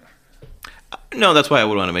 No, that's why I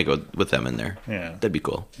would want to make it with them in there. Yeah. That'd be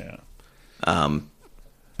cool. Yeah.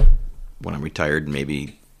 When I'm retired,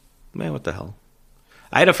 maybe, man, what the hell?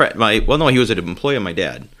 I had a friend, he was an employee of my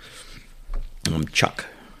dad, Chuck,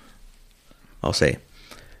 I'll say.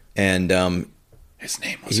 And His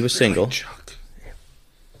name he was single. Chuck.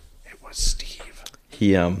 It was Steve.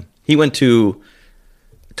 He went to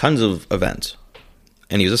tons of events,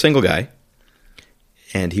 and he was a single guy.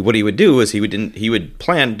 And what he would do is he would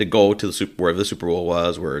plan to go to wherever the Super Bowl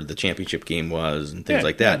was, where the championship game was, and things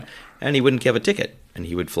like that. Yeah. And he wouldn't have a ticket, and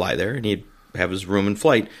he would fly there, and he'd have his room and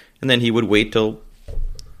flight, and then he would wait till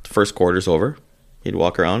the first quarter's over. He'd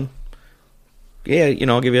walk around. Yeah,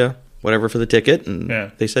 I'll give you whatever for the ticket,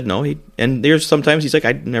 and they said no. And there's sometimes he's like,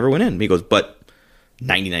 I never went in. He goes, but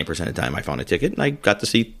 99% of the time I found a ticket, and I got to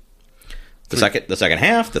see the second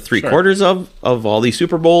half, the three quarters of all these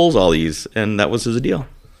Super Bowls, all these, and that was his deal.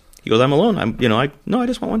 He goes, I'm alone. I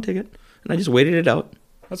just want one ticket, and I just waited it out.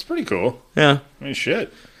 That's pretty cool. Yeah. I mean,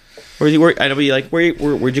 shit. I'd be like,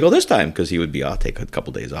 where'd you go this time? Because he would be, I'll take a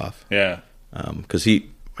couple days off. Yeah. Because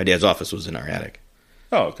my dad's office was in our attic.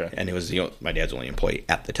 Oh, okay. And it was my dad's only employee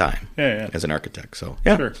at the time. Yeah. As an architect. So,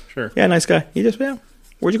 yeah. Sure. Yeah, nice guy. He just,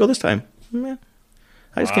 where'd you go this time? Yeah.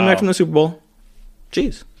 I just came back from the Super Bowl.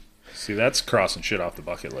 Jeez. See, that's crossing shit off the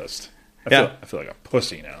bucket list. I feel like a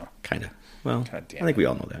pussy now. Kind of. Well, God damn I think we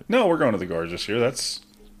all know that. No, we're going to the Gorge this year. That's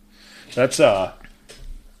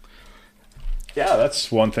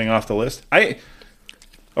one thing off the list.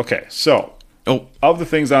 So of the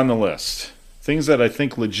things on the list, things that I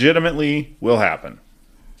think legitimately will happen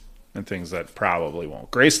and things that probably won't.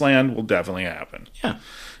 Graceland will definitely happen. Yeah.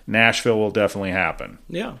 Nashville will definitely happen.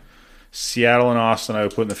 Yeah. Seattle and Austin I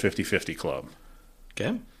would put in the 50-50 club.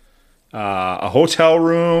 Okay. A hotel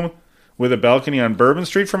room with a balcony on Bourbon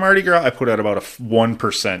Street for Mardi Gras, I put at about a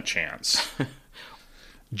 1% chance.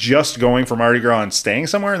 Just going for Mardi Gras and staying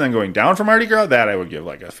somewhere and then going down for Mardi Gras, that I would give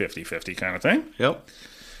like a 50-50 kind of thing. Yep.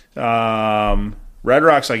 Red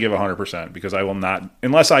Rocks I give 100% because I will not,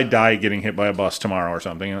 unless I die getting hit by a bus tomorrow or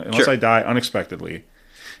something, unless I die unexpectedly,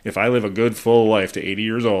 if I live a good full life to 80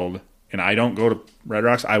 years old and I don't go to Red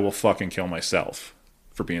Rocks, I will fucking kill myself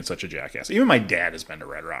for being such a jackass. Even my dad has been to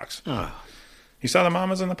Red Rocks. Oh. He saw the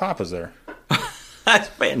mamas and the papas there. That's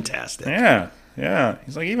fantastic. Yeah.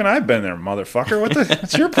 He's like, even I've been there, motherfucker.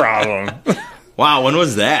 What's your problem? Wow, when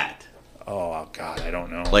was that? Oh, God, I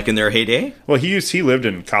don't know. Like in their heyday? Well, he lived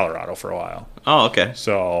in Colorado for a while. Oh, okay.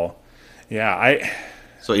 So, yeah,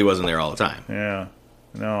 So he wasn't there all the time. Yeah.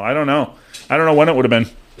 No, I don't know. I don't know when it would have been.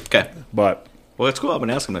 Okay. But. Well, it's cool. I'm going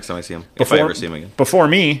to ask him next time I see him. If I ever see him again. Before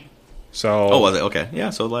me. So. Oh, was it? Okay.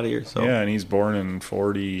 Yeah, so a lot of years. So. Yeah, and he's born in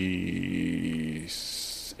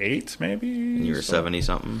 48, maybe? And you were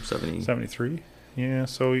 70-something? 73? Yeah,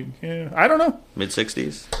 so, I don't know.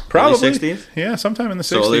 Mid-60s? Probably. 60s? Yeah, sometime in the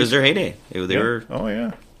 60s. So there's their heyday. They were... Oh,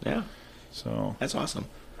 yeah. Yeah. So. That's awesome.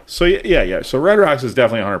 So, yeah. So Red Rocks is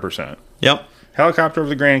definitely 100%. Yep. Helicopter over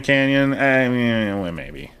the Grand Canyon, I mean,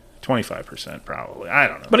 maybe. 25% probably. I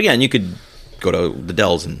don't know. But again, you could go to the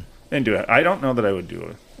Dells and do it. I don't know that I would do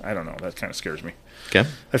it. I don't know. That kind of scares me. Okay.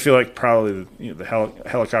 I feel like probably the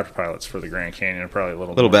helicopter pilots for the Grand Canyon are probably a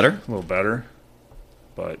little better. A little better.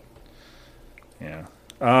 But, yeah.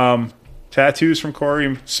 Tattoos from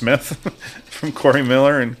Corey Smith, from Corey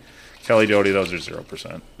Miller and Kelly Doty, those are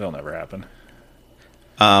 0%. They'll never happen.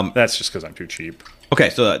 That's just because I'm too cheap. Okay,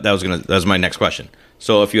 so that was my next question.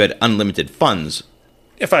 So if you had unlimited funds,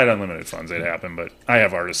 if I had unlimited funds, they'd happen. But I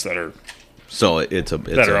have artists that are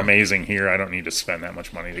are amazing here. I don't need to spend that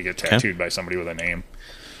much money to get tattooed by somebody with a name.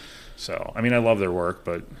 So I mean, I love their work,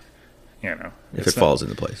 but if it falls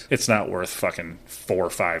into place, it's not worth fucking 4 or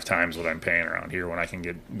 5 times what I'm paying around here when I can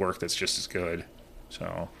get work that's just as good.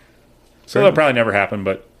 So that'll probably never happen.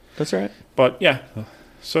 But that's all right. But yeah,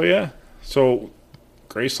 so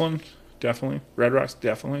Graceland. Definitely. Red Rocks,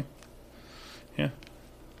 definitely. Yeah.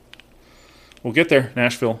 We'll get there.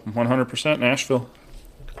 Nashville. 100% Nashville.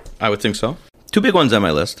 I would think so. 2 big ones on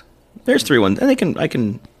my list. There's 3 ones. And I'm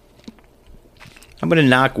going to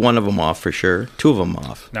knock one of them off for sure. 2 of them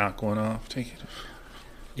off. Knock one off. Take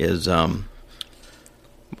it. I'm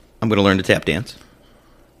going to learn to tap dance.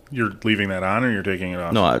 You're leaving that on or you're taking it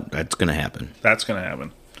off? No, that's going to happen. That's going to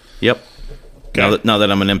happen. Yep. Okay. Now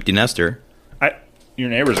that I'm an empty nester. Your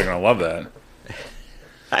neighbors are going to love that.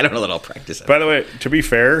 I don't know that I'll practice it. By the way, to be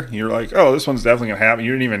fair, you're like, oh, this one's definitely going to happen.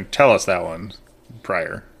 You didn't even tell us that one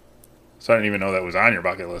prior. So I didn't even know that was on your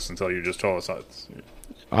bucket list until you just told us.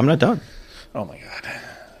 I'm not done. Oh, my God.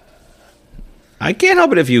 I can't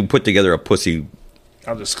help it if you put together a pussy.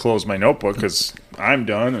 I'll just close my notebook because I'm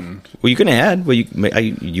done. And well, you can add. Well,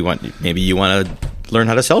 maybe you want to learn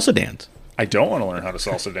how to salsa dance. I don't want to learn how to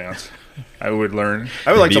salsa dance. I would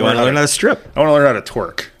like to learn how to strip. I want to learn how to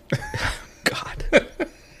twerk. God,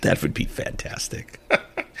 that would be fantastic.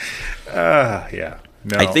 Yeah.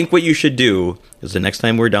 No. I think what you should do is the next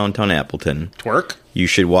time we're downtown Appleton, twerk. You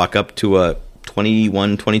should walk up to a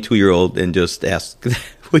 21, 22-year-old and just ask,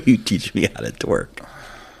 "Will you teach me how to twerk?"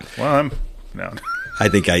 Well, I'm no.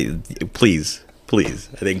 Please.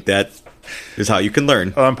 I think that is how you can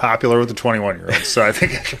learn. Well, I'm popular with the 21-year-olds, so I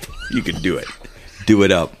think you can do it. Do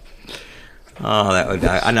it up. Oh,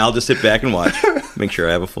 and I'll just sit back and watch. Make sure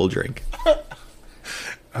I have a full drink.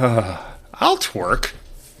 I'll twerk.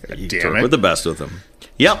 You twerk with the best of them.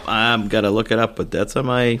 Yep, I've got to look it up, but that's on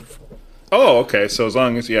my... Oh, okay. So as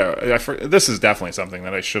long as this is definitely something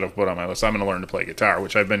that I should have put on my list. I'm going to learn to play guitar,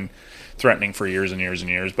 which I've been threatening for years and years and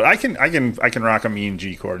years. But I can rock a mean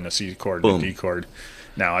G chord and a C chord and a D chord.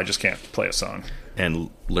 Now I just can't play a song. And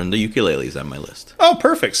learn the ukulele's on my list. Oh,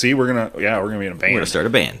 perfect. See, we're gonna be in a band. We're gonna start a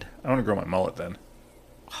band. I want to grow my mullet then.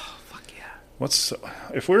 Oh, fuck yeah!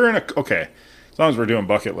 If we're in as long as we're doing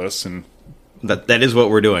bucket lists and that is what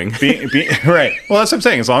we're doing. Right. Well, that's what I'm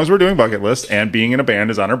saying. As long as we're doing bucket lists and being in a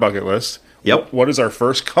band is on our bucket list. Yep. What is our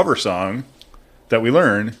first cover song that we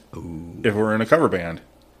learn if we're in a cover band?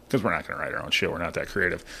 Because we're not going to write our own shit. We're not that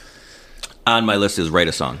creative. On my list is write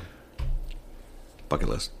a song. Bucket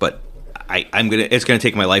list, but it's gonna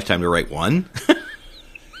take my lifetime to write one, and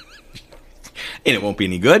it won't be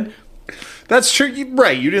any good. That's true.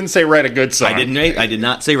 Right. You didn't say write a good song. I did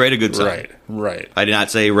not say write a good song. Right. I did not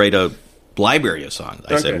say write a library of songs.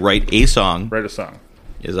 I said write a song. Write a song.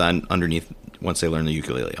 Is on underneath. Once they learn the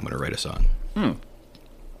ukulele, I'm going to write a song. You're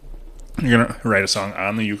going to write a song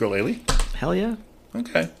on the ukulele? Hell yeah.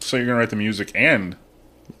 Okay. So you're going to write the music and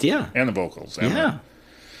the vocals. Yeah.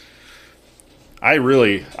 I'm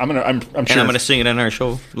cheering. And I'm going to sing it on our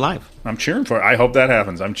show live. I'm cheering for it. I hope that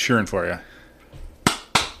happens. I'm cheering for you.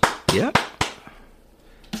 Yeah.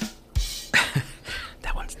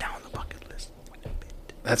 That one's down on the bucket list.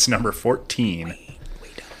 That's number 14. Way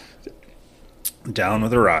down. Down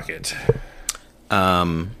with a rocket.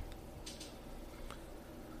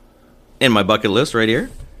 In my bucket list right here,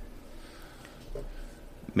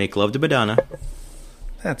 make love to Madonna.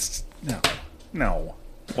 That's no.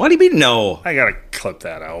 What do you mean no? I gotta clip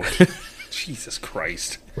that out. Jesus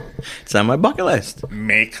Christ. It's on my bucket list.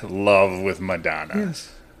 Make love with Madonna.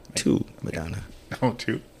 Yes. To Madonna. Oh,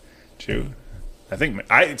 two. I think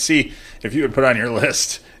I see. If you would put on your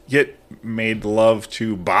list, get made love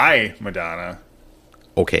to by Madonna.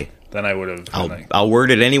 Okay. Then I would have. I'll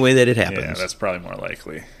word it any way that it happens. Yeah, that's probably more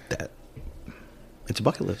likely. It's a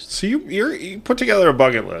bucket list. So you put together a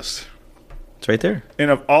bucket list. It's right there. And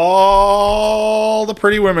of all the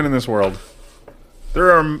pretty women in this world,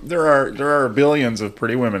 there are billions of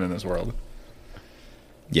pretty women in this world.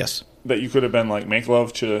 Yes. That you could have been like, make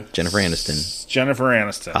love to Jennifer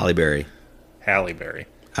Aniston. Halle Berry.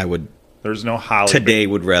 I would. There's no Halle. Today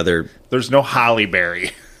would rather. There's no Halle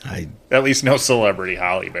Berry. At least no celebrity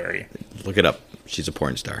Halle Berry. Look it up. She's a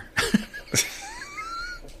porn star.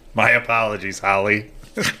 My apologies, Holly.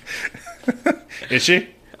 Is she?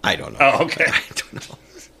 I don't know. Oh, okay. I don't know.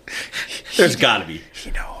 There's got to be.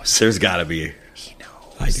 He knows. There's got to be. He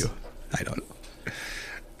knows. I do. I don't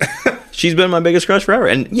know. She's been my biggest crush forever.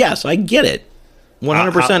 And yes, I get it.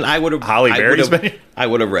 100%. I would have. Halle Berry's been. I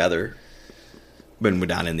would have rather been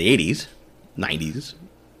Madonna in the 80s, 90s,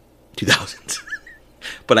 2000s.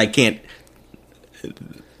 But I can't.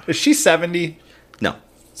 Is she 70? No.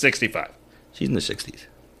 65. She's in the 60s.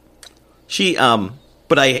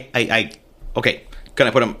 But okay.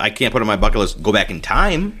 I can't put on my bucket list, go back in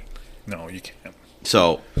time. No, you can't.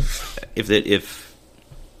 So,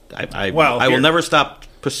 I will never stop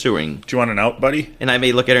pursuing. Do you want an out, buddy? And I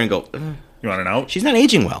may look at her and go, you want an out? She's not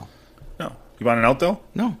aging well. No. You want an out, though?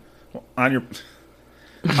 No. Well, I'm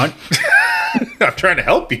trying to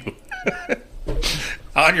help you.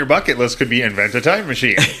 On your bucket list could be invent a time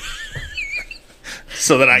machine.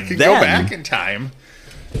 So that I can go back in time.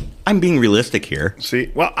 I'm being realistic here.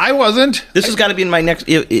 See, well, I wasn't. This has got to be in my next.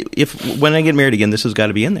 If when I get married again, this has got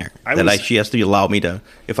to be in there. She has to allow me to,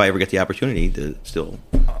 if I ever get the opportunity, to still.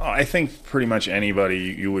 I think pretty much anybody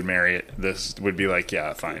you would marry this would be like,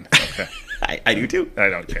 yeah, fine, okay. I do too. I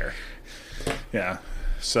don't care. Yeah,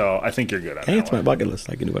 so I think you're good on that. Hey, it's my bucket list.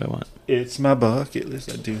 I can do what I want. It's my bucket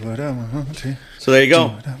list. I do what I want to. So there you go.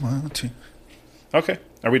 Do what I want to. Okay,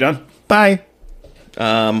 are we done? Bye.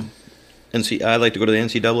 I'd like to go to the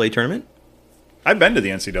NCAA tournament. I've been to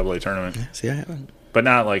the NCAA tournament. Yeah, see, I haven't. But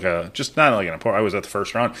not like an important. I was at the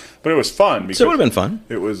first round, but it was fun because so it would have been fun.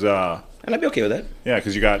 It was, and I'd be okay with that. Yeah,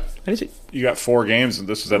 because you got 4 games, and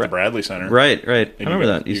this was at the Bradley Center. Right. I remember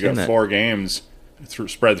that. that. You got 4 games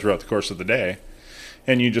spread throughout the course of the day,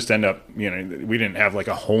 and you just end up. We didn't have like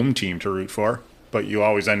a home team to root for, but you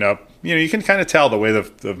always end up. You can kind of tell the way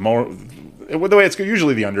the way it's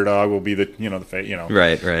usually the underdog will be the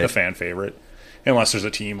fan favorite, unless there's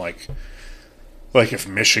a team like if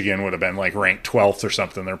Michigan would have been like ranked 12th or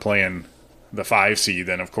something, they're playing the 5 seed,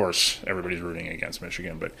 then of course everybody's rooting against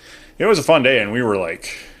Michigan. But it was a fun day, and we were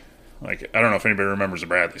like I don't know if anybody remembers the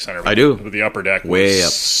Bradley Center. I do. But the upper deck way was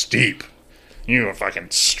up, steep. You were fucking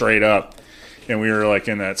straight up. And we were like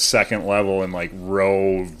in that second level in like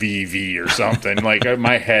row VV or something. Like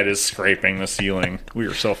my head is scraping the ceiling. We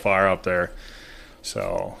were so far up there.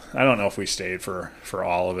 So I don't know if we stayed for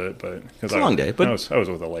all of it, but It's a long day, but- I was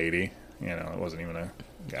with a lady. It wasn't even a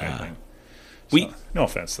guy thing. So, no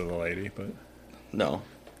offense to the lady, but No.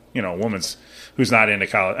 a woman's who's not into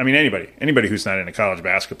college. I mean, anybody who's not into college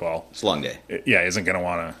basketball, It's a long day. isn't going to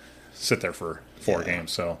want to sit there for 4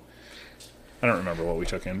 games. So I don't remember what we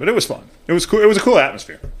took in, but it was fun. It was cool. It was a cool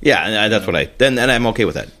atmosphere. Yeah, and that's what then I'm okay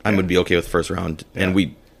with that. I would be okay with the first round. And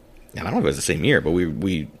I don't know if it was the same year, but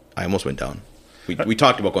I almost went down. We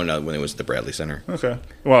talked about going down when it was at the Bradley Center. Okay.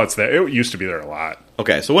 Well, it's there. It used to be there a lot.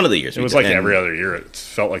 Okay, so one of the years. It was like every other year. It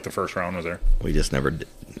felt like the first round was there. We just never did.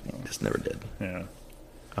 Yeah.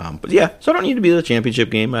 But yeah, so I don't need to be the championship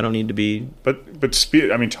game. I don't need to be. But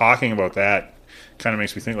talking about that kind of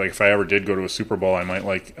makes me think like if I ever did go to a Super Bowl, I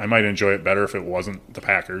might enjoy it better if it wasn't the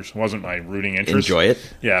Packers. It wasn't my rooting interest. Enjoy it?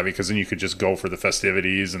 Yeah, because then you could just go for the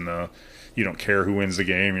festivities and you don't care who wins the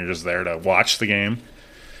game. You're just there to watch the game.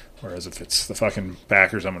 Whereas if it's the fucking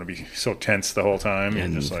Packers, I'm going to be so tense the whole time.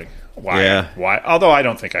 And just like, why? Yeah. Why? Although I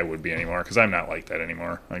don't think I would be anymore because I'm not like that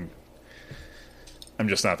anymore. I'm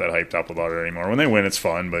just not that hyped up about it anymore. When they win, it's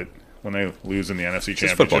fun, but when they lose in the NFC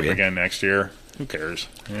Championship again next year, who cares?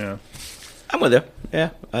 Yeah. I'm with you.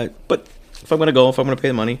 Yeah. But if I'm going to go, if I'm going to pay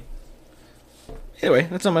the money. Anyway,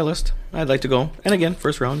 that's on my list. I'd like to go. And again,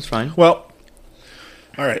 first round is fine. Well,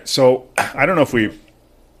 all right. So I don't know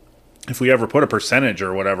if we ever put a percentage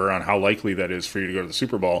or whatever on how likely that is for you to go to the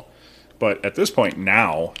Super Bowl. But at this point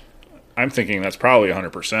now, I'm thinking that's probably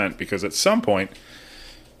 100% because at some point,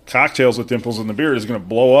 Cocktails with Dimples in the Beard is going to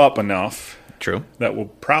blow up enough. True. That we'll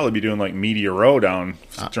probably be doing like Media Row down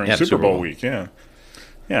during Super Bowl week. Yeah.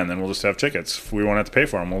 Yeah, and then we'll just have tickets. If we won't have to pay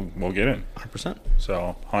for them, we'll get in. 100%.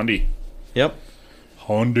 So, Hondy. Yep.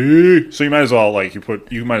 Hondy. So you might as well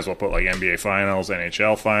put like NBA Finals,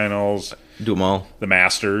 NHL Finals. Do them all. The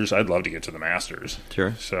Masters. I'd love to get to the Masters.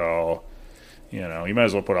 Sure. So, you might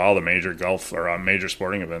as well put all the major golf or major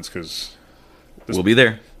sporting events because we'll be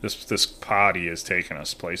there. This potty is taking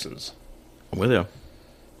us places. I'm with you.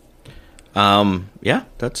 Yeah,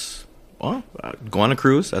 that's go on a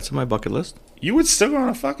cruise. That's on my bucket list. You would still go on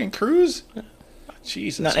a fucking cruise?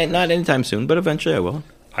 Jesus. Not anytime soon, but eventually I will.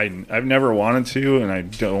 I've never wanted to, and I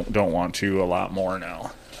don't want to a lot more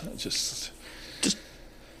now.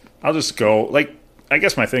 I'll just go. Like, I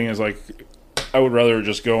guess my thing is like, I would rather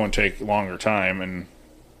just go and take longer time, and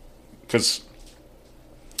because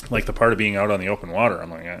like the part of being out on the open water,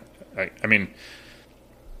 I'm like, I mean,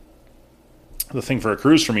 the thing for a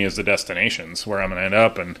cruise for me is the destinations where I'm going to end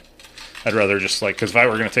up, and I'd rather just like, because if I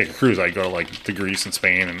were going to take a cruise, I'd go to like to Greece and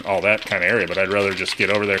Spain and all that kind of area, but I'd rather just get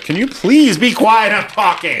over there. Can you please be quiet? I'm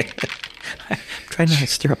talking. I'm trying not to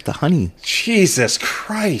stir up the honey. Jesus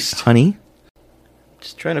Christ. Honey?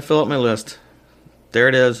 Just trying to fill out my list. There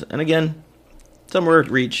it is. And again, somewhere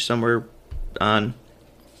reach, somewhere on.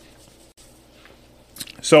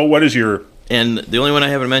 So what is your... And the only one I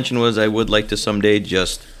haven't mentioned was I would like to someday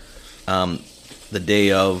just the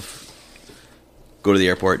day of go to the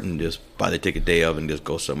airport and just buy the ticket day of and just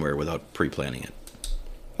go somewhere without pre-planning it.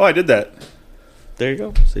 Oh, I did that. There you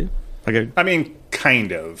go. See? Okay. I mean,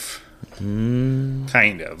 kind of.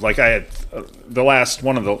 Kind of. Like I had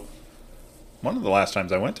one of the last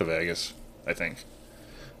times I went to Vegas, I think.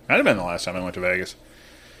 Might have been the last time I went to Vegas.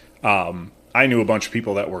 I knew a bunch of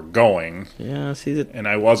people that were going. Yeah, see that. And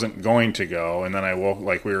I wasn't going to go, and then I woke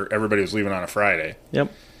everybody was leaving on a Friday.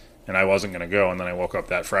 Yep. And I wasn't going to go, and then I woke up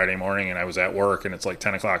that Friday morning, and I was at work, and it's like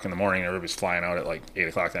 10 o'clock in the morning, and everybody's flying out at like 8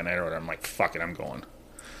 o'clock that night or whatever. I'm like, fuck it, I'm going.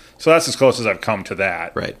 So that's as close as I've come to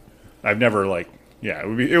that. Right. I've never it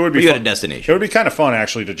would be you fun. had a destination. It would be kind of fun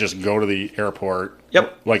actually to just go to the airport.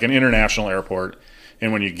 Yep. Like an international airport,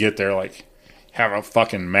 and when you get there, like have a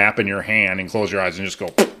fucking map in your hand and close your eyes and just go.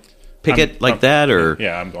 Pick it like that, or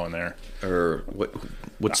yeah, I'm going there. Or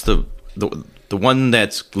what's the one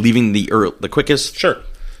that's leaving the quickest? Sure.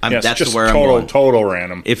 That's just where I'm going. Total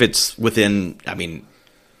random. If it's within,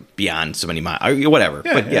 beyond so many miles, or whatever.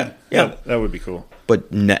 Yeah, but yeah, that would be cool.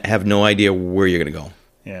 But have no idea where you're going to go.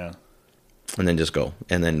 Yeah. And then just go,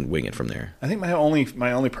 and then wing it from there. I think my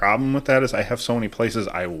only problem with that is I have so many places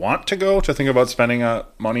I want to go to think about spending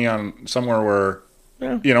money on somewhere where,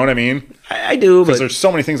 you know what I mean? I do, because but there's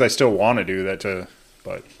so many things I still want to do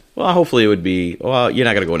but. Well, hopefully it would be. Well, you're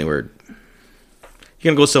not going to go anywhere.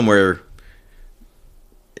 You're going to go somewhere.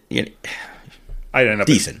 I'd end up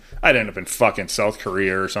decent. I'd end up in fucking South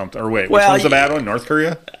Korea or something. Or wait, which Well, one's the bad one? North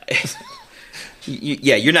Korea?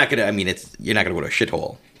 Yeah, you're not gonna. You're not gonna go to a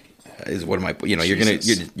shithole. Is what am I?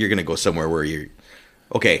 You're gonna go somewhere where you're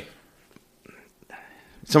okay.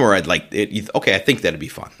 Somewhere I'd like it. Okay, I think that'd be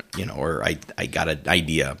fun. Or I got an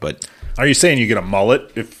idea, but are you saying you get a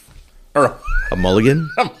mullet if Or A mulligan?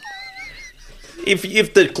 if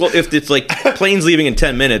it's like planes leaving in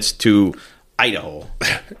 10 minutes to Idaho.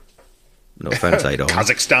 No offense, Idaho.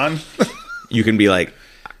 Kazakhstan. You can be like,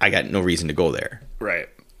 I got no reason to go there. Right.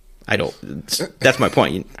 I don't. That's my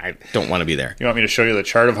point. I don't want to be there. You want me to show you the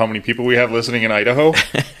chart of how many people we have listening in Idaho?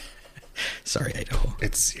 Sorry, Idaho.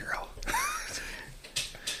 It's 0.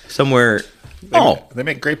 Somewhere. They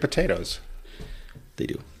make great potatoes. They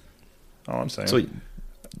do. All I'm saying. So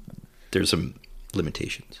there's some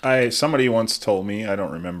limitations. Somebody once told me, I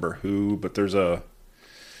don't remember who, but there's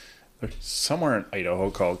somewhere in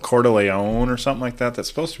Idaho called Coeur d'Alene or something like that that's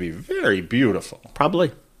supposed to be very beautiful.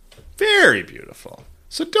 Probably. Very beautiful.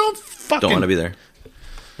 So don't Don't want to be there.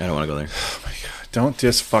 I don't want to go there. Oh my God. Don't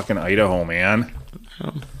diss fucking Idaho, man.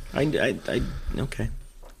 Okay.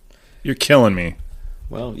 You're killing me.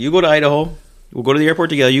 Well, you go to Idaho. We'll go to the airport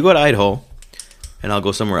together. You go to Idaho, and I'll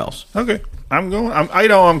go somewhere else. Okay.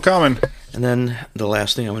 Idaho, I'm coming. And then the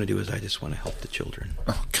last thing I want to do is I just want to help the children.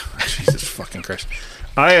 Oh God, Jesus fucking Christ.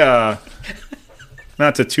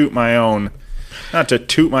 Not to toot my own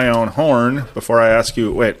horn before I ask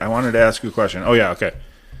you. Wait, I wanted to ask you a question. Oh yeah, okay.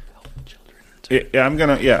 I'm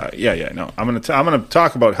gonna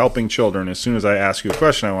talk about helping children as soon as I ask you a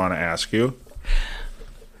question I want to ask you.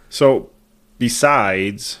 So,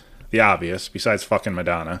 besides the obvious, besides fucking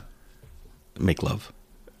Madonna, Make love.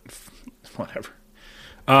 whatever.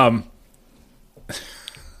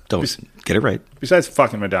 Don't get it right. Besides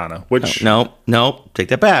fucking Madonna, which No, take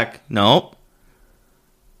that back. No,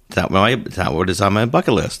 it's not what is on my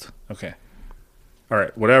bucket list. okay, all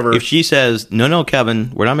right, whatever. If she says no,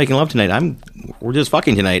 Kevin, we're not making love tonight. We're just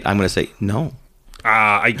fucking tonight. I'm going to say no.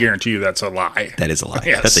 I guarantee you that's a lie. That is a lie.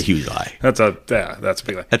 Yes. That's a huge lie. That's a big lie. That's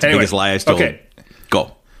the biggest lie I still. Okay,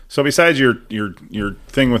 go. so besides your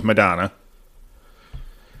thing with Madonna,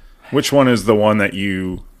 which one is the one that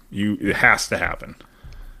you it has to happen?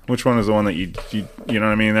 Which one is the one that you know what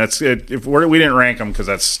I mean? That's it. If we didn't rank them because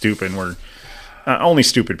that's stupid. We're only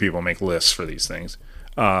stupid people make lists for these things.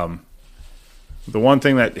 The one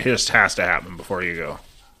thing that just has to happen before you go.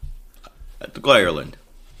 Go to Ireland.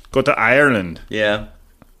 Go to Ireland. Yeah.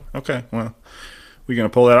 Okay. Well, we're gonna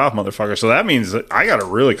pull that off, motherfucker. So that means that I got to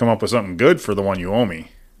really come up with something good for the one you owe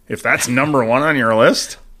me. If that's number one on your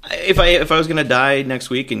list. If I was gonna die next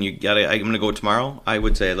week and I'm gonna go tomorrow, I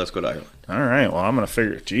would say let's go to Ireland. All right. Well, I'm gonna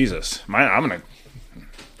figure. Jesus, I'm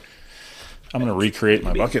gonna recreate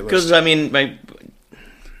my bucket list. Because I mean,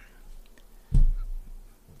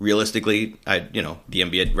 realistically, the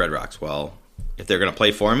NBA at Red Rocks. Well, if they're gonna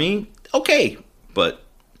play for me, okay, but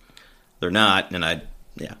they're not, and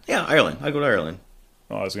Ireland. I go to Ireland.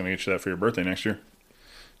 Oh, I was gonna get you that for your birthday next year.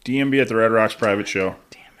 DMB at the Red Rocks private show.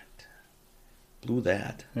 Blew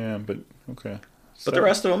that. Yeah, but okay. But the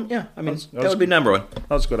rest of them, yeah. I mean, that would be number one.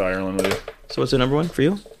 I'll just go to Ireland with you. So what's the number one for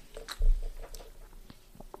you?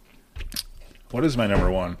 What is my number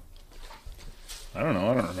one? I don't know.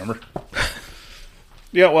 I don't remember.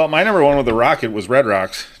 Yeah, well, my number one with the Rocket was Red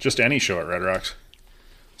Rocks. Just any show at Red Rocks.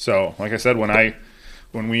 So, like I said,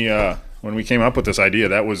 when we came up with this idea,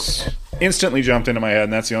 that was instantly jumped into my head,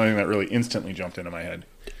 and that's the only thing that really instantly jumped into my head.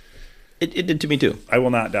 It did to me too. I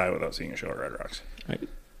will not die without seeing a show at Red Rocks. Right.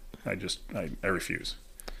 I refuse.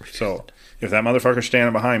 So if that motherfucker's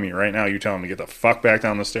standing behind me right now, you tell him to get the fuck back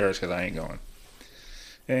down the stairs because I ain't going.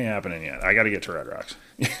 It ain't happening yet. I got to get to Red Rocks.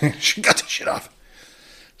 She got the shit off.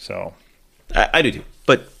 So I do too.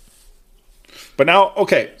 But now,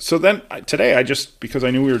 okay. So then today, because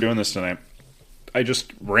I knew we were doing this tonight, I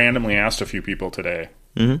just randomly asked a few people today.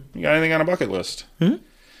 Mm-hmm. You got anything on a bucket list? Mm-hmm.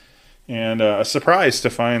 And a surprise to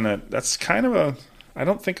find that's kind of I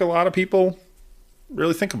don't think a lot of people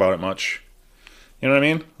really think about it much. You know what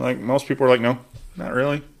I mean? Like most people are like, no, not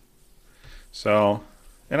really. So,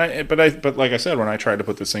 but like I said, when I tried to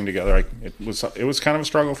put this thing together, it was kind of a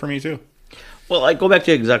struggle for me too. Well, I go back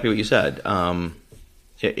to exactly what you said.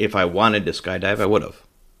 If I wanted to skydive, I would have.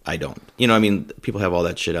 I don't. You know, I mean, people have all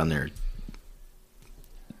that shit on their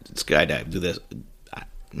skydive, do this.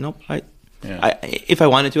 Nope. If I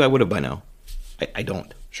wanted to, I would have by now. I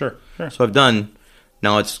don't. Sure. So I've done.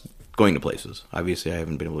 Now it's going to places. Obviously, I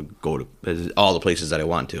haven't been able to go to all the places that I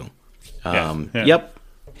want to. Yeah. Yep.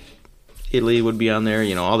 Italy would be on there.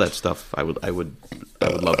 You know, all that stuff. I would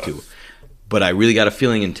love to. But I really got a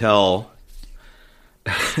feeling until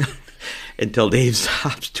Dave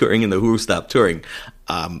stops touring and the Who stop touring.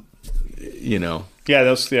 You know.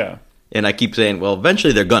 Yeah. And I keep saying, well,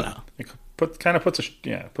 eventually they're gonna. Puts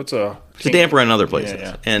a damper on other places.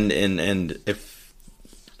 Yeah. And if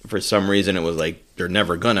for some reason it was like they're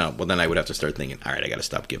never gonna, well then I would have to start thinking, all right, I got to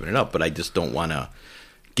stop giving it up. But I just don't want to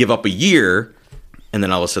give up a year and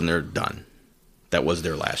then all of a sudden they're done. That was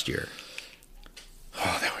their last year.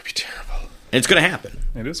 Oh, that would be terrible. And it's going to happen.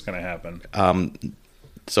 It is going to happen.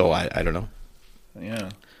 So I don't know. Yeah.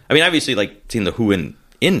 I mean, obviously, like seeing the Who in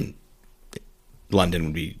London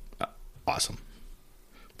would be awesome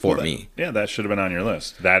for me. Yeah, that should have been on your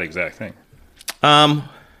list. That exact thing. But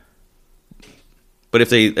if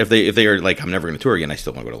they are like, I'm never going to tour again, I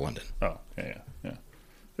still want to go to London. Oh, yeah.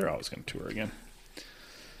 They're always going to tour again.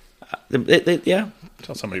 Yeah.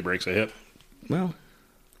 Until somebody breaks a hip. Well,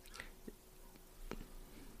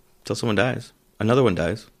 until someone dies, another one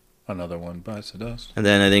dies. Another one bites the dust. And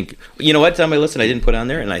then I think, you know what? It's on my list and I didn't put on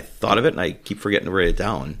there, and I thought of it, and I keep forgetting to write it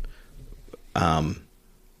down. And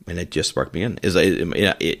it just sparked me in.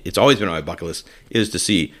 It's always been on my bucket list, is to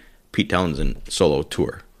see Pete Townsend solo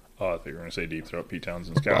tour. Oh, I thought you were going to say Deep Throat, Pete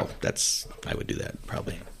Townsend, Scott. Well, I would do that,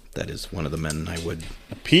 probably. That is one of the men I would.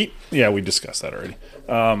 Pete? Yeah, we discussed that already.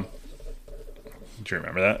 Do you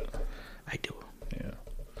remember that? I do. Yeah.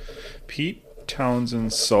 Pete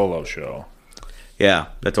Townsend solo show. Yeah,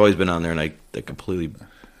 that's always been on there, and I completely.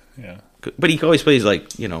 Yeah. But he always plays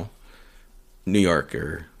like, New York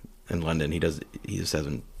or in London. He just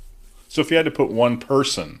hasn't. So if you had to put one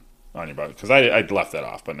person on your bucket, because I'd left that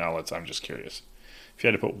off, but now I'm just curious. If you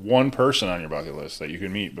had to put one person on your bucket list that you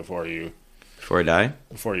could meet before I die.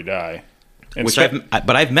 And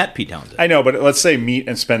I've met Pete Townsend. I know, but let's say meet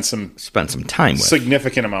and spend some time with.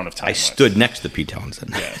 Significant amount of time. I stood next to Pete Townsend.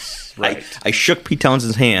 Yes, right. I shook Pete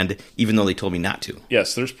Townsend's hand, even though they told me not to.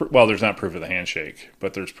 Yes, there's not proof of the handshake,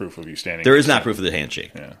 but there's proof of you standing. There is not proof of the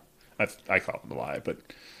handshake. Yeah, I call it a lie, but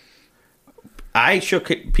I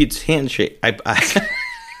shook Pete's handshake. A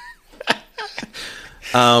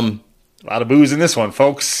lot of booze in this one,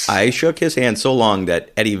 folks. I shook his hand so long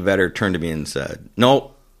that Eddie Vedder turned to me and said,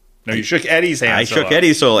 "No." No, you shook Eddie's hand. I shook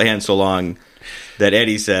Eddie's hand so long that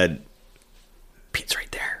Eddie said, "Pete's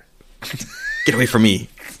right there. Get away from me.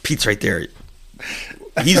 Pete's right there.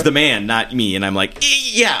 He's the man, not me." And I'm like,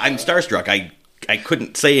 "Yeah, I'm starstruck. I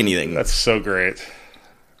couldn't say anything." That's so great.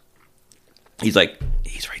 He's like,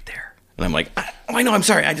 "He's right there," and I'm like, "I know. I'm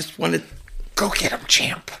sorry. I just wanted to go get him,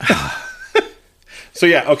 champ." So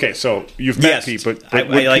yeah, okay. So you've met Pete, but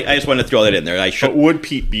I just wanted to throw that in there. But would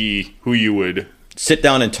Pete be who you would sit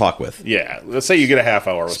down and talk with? Yeah, let's say you get a half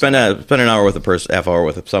hour. Spend an hour with a person, half hour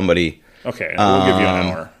with somebody. Okay, we'll give you an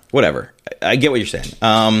hour. Whatever. I get what you're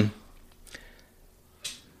saying.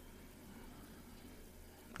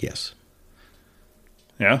 Yes.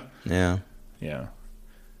 Yeah. Yeah. Yeah.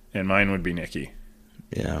 And mine would be Nikki.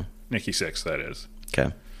 Yeah. Nikki Sixx, that is.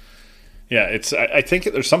 Okay. Yeah, it's. I think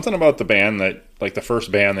there's something about the band that, like the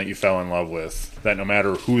first band that you fell in love with, that no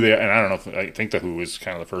matter who they, and I don't know if I think the Who was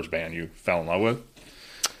kind of the first band you fell in love with.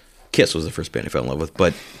 Kiss was the first band I fell in love with,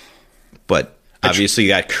 but obviously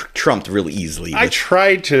got trumped really easily. I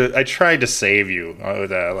tried to save you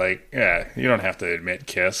with that. Like, yeah, you don't have to admit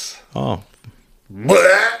Kiss. Oh.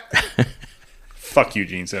 Fuck you,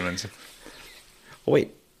 Gene Simmons. Oh,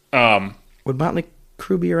 wait. Would Motley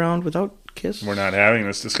Crue be around without Kiss? We're not having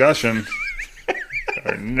this discussion.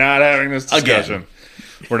 We're not having this discussion. Again.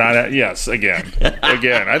 We're not. Yes, again.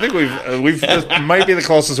 I think we've this might be the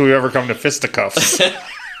closest we've ever come to fisticuffs.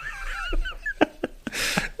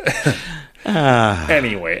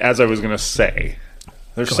 Anyway, as I was going to say,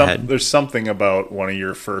 there's something about one of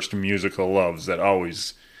your first musical loves that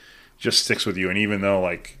always just sticks with you, and even though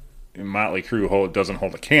like Motley Crue doesn't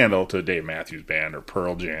hold a candle to Dave Matthews Band or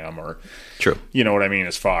Pearl Jam or true, you know what I mean,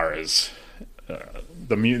 as far as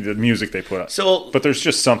the music they put out. But there's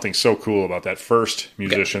just something so cool about that first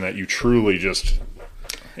musician that you truly just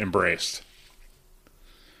embraced.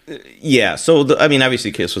 Yeah, so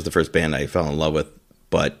obviously Kiss was the first band I fell in love with,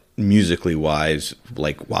 but musically wise,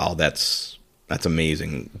 like, wow, that's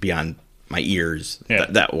amazing beyond my ears. Yeah.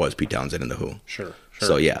 That was Pete Townsend and the Who. Sure.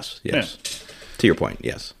 So yes. Yeah. To your point,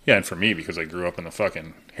 yes. Yeah, and for me, because I grew up in the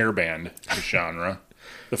fucking hair band genre,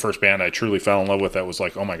 the first band I truly fell in love with that was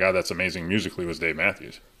like, oh my god, that's amazing musically, was Dave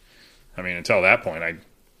Matthews. I mean, until that point,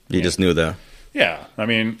 You just knew the... Yeah, I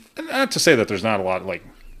mean, not to say that there's not a lot of, like,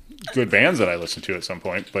 good bands that I listened to at some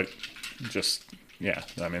point, but just, yeah,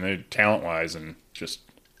 I mean, they're talent-wise and just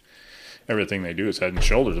everything they do is head and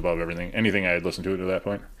shoulders above anything I had listened to that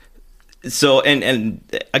point. So, and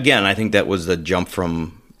again, I think that was the jump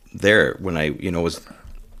from there when I, was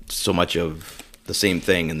so much of the same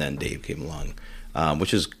thing, and then Dave came along,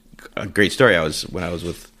 which is a great story. When I was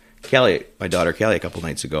with Callie, my daughter Callie, a couple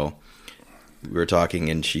nights ago, we were talking,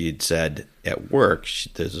 and she had said at work,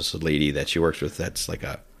 there's this lady that she works with that's like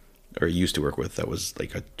or used to work with, that was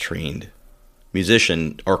like a trained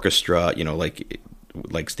musician, orchestra, like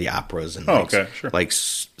likes the operas and okay, sure.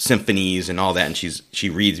 likes symphonies and all that. And she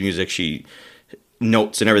reads music, she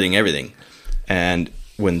notes and everything. And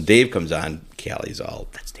when Dave comes on, Callie's all,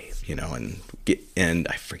 that's Dave, and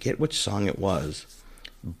I forget which song it was,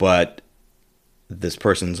 but this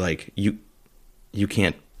person's like, you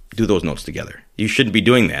can't do those notes together. You shouldn't be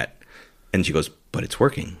doing that. And she goes, but it's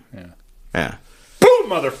working. Yeah. Boom,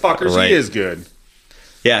 motherfuckers, right. He is good.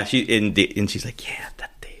 Yeah, and she's like, yeah,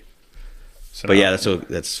 that's Dave. So but now,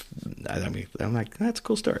 yeah, I'm like, that's a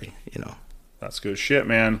cool story, That's good shit,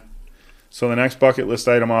 man. So the next bucket list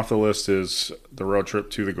item off the list is the road trip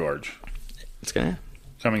to the Gorge. It's gonna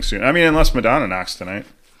coming soon. I mean, unless Madonna knocks tonight.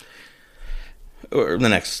 Or the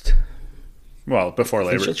next. Well, before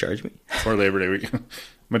Labor Day. She'll charge me. Before Labor Day weekend.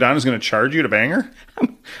 Madonna's going to charge you to bang her?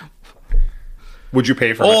 Would you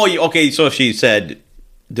pay for it? Oh, okay. So if she said,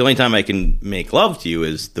 the only time I can make love to you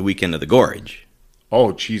is the weekend of the Gorge.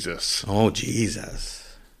 Oh, Jesus.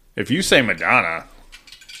 If you say Madonna,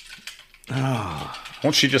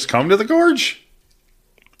 won't she just come to the Gorge?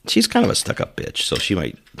 She's kind of a stuck-up bitch, so she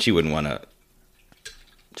wouldn't want to.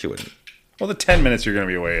 She wouldn't. Well, the 10 minutes you're going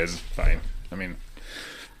to be away is fine. I mean,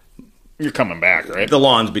 you're coming back, right? The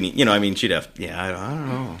lawn's beneath. She'd have. Yeah, I don't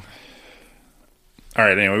know. All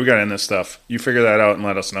right. Anyway, we got to end this stuff. You figure that out and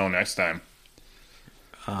let us know next time.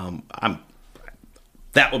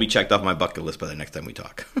 That will be checked off my bucket list by the next time we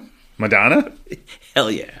talk. Madonna? Hell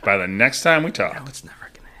yeah! By the next time we talk. No, it's never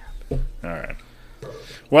gonna happen. All right.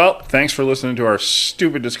 Well, thanks for listening to our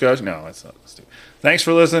stupid discussion. No, it's not stupid. Thanks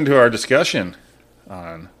for listening to our discussion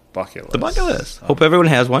on bucket list. The bucket list. Hope everyone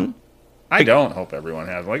has one. I don't hope everyone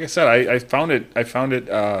has. Like I said, I found it.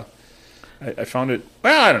 Well, I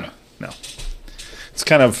don't know. No, it's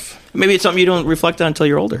kind of maybe it's something you don't reflect on until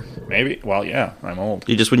you're older. Maybe. Well, yeah, I'm old.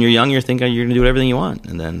 You just when you're young, you're thinking you're gonna do everything you want,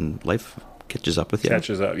 and then life catches up with you.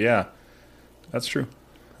 Catches up. Yeah, that's true.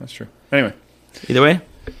 Anyway, either way.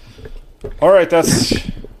 All right, that's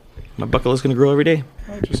my bucket list is gonna grow every day.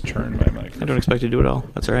 I just turned my mic. I don't expect to do it all.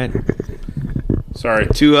 That's all right. Sorry.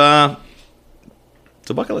 To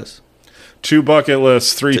bucket list. 2 bucket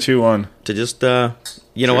lists. 3, 2, 1. To just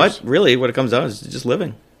you know what? Really, what it comes down is just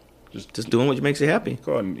living. Just doing what makes you happy.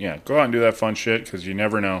 Go out and do that fun shit because you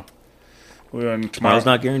never know. Tomorrow's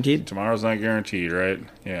not guaranteed. Tomorrow's not guaranteed, right?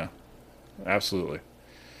 Yeah, absolutely.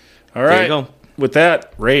 All right. There you go. With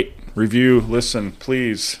that, rate, review, listen,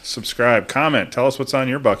 please, subscribe, comment. Tell us what's on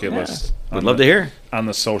your bucket list. We'd love to hear. On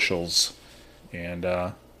the socials. And,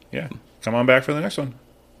 come on back for the next one.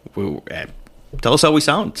 Tell us how we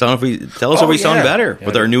sound. Tell us how we sound better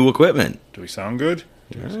with our new equipment. Do we sound good?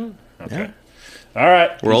 Yeah. Okay. All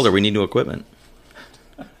right. We're older. We need new equipment.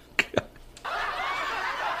 Oh,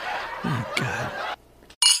 God.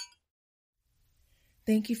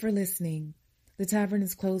 Thank you for listening. The tavern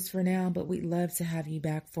is closed for now, but we'd love to have you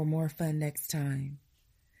back for more fun next time.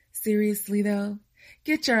 Seriously, though,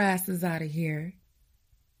 get your asses out of here.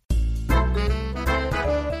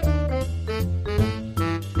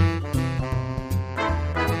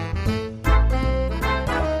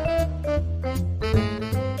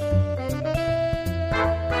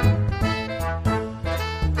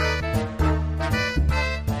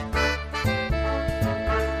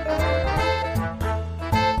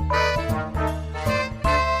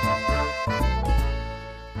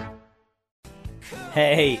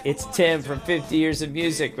 Hey, it's Tim from 50 Years of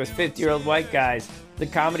Music with 50-Year-Old White Guys, the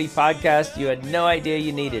comedy podcast you had no idea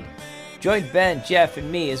you needed. Join Ben, Jeff, and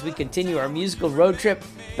me as we continue our musical road trip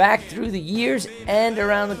back through the years and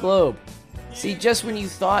around the globe. See, just when you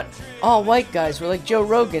thought all white guys were like Joe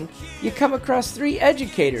Rogan, you come across 3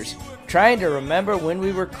 educators trying to remember when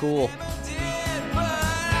we were cool.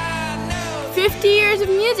 50 Years of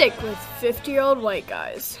Music with 50-Year-Old White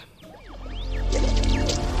Guys.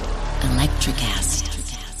 Electricast.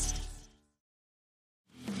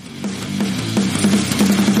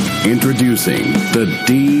 Introducing the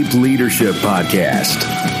Deep Leadership Podcast.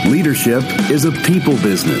 Leadership is a people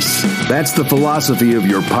business. That's the philosophy of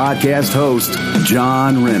your podcast host,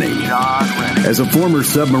 John Rennie. As a former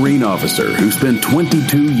submarine officer who spent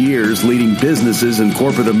 22 years leading businesses in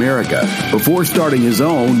corporate America before starting his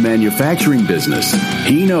own manufacturing business,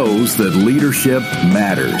 he knows that leadership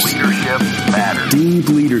matters. Deep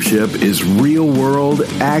Leadership is real-world,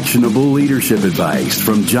 actionable leadership advice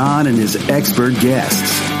from John and his expert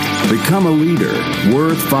guests. Become a leader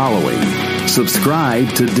worth following. Subscribe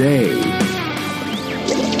today.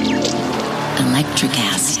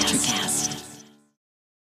 Electricast.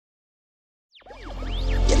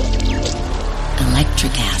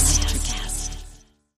 Electricast.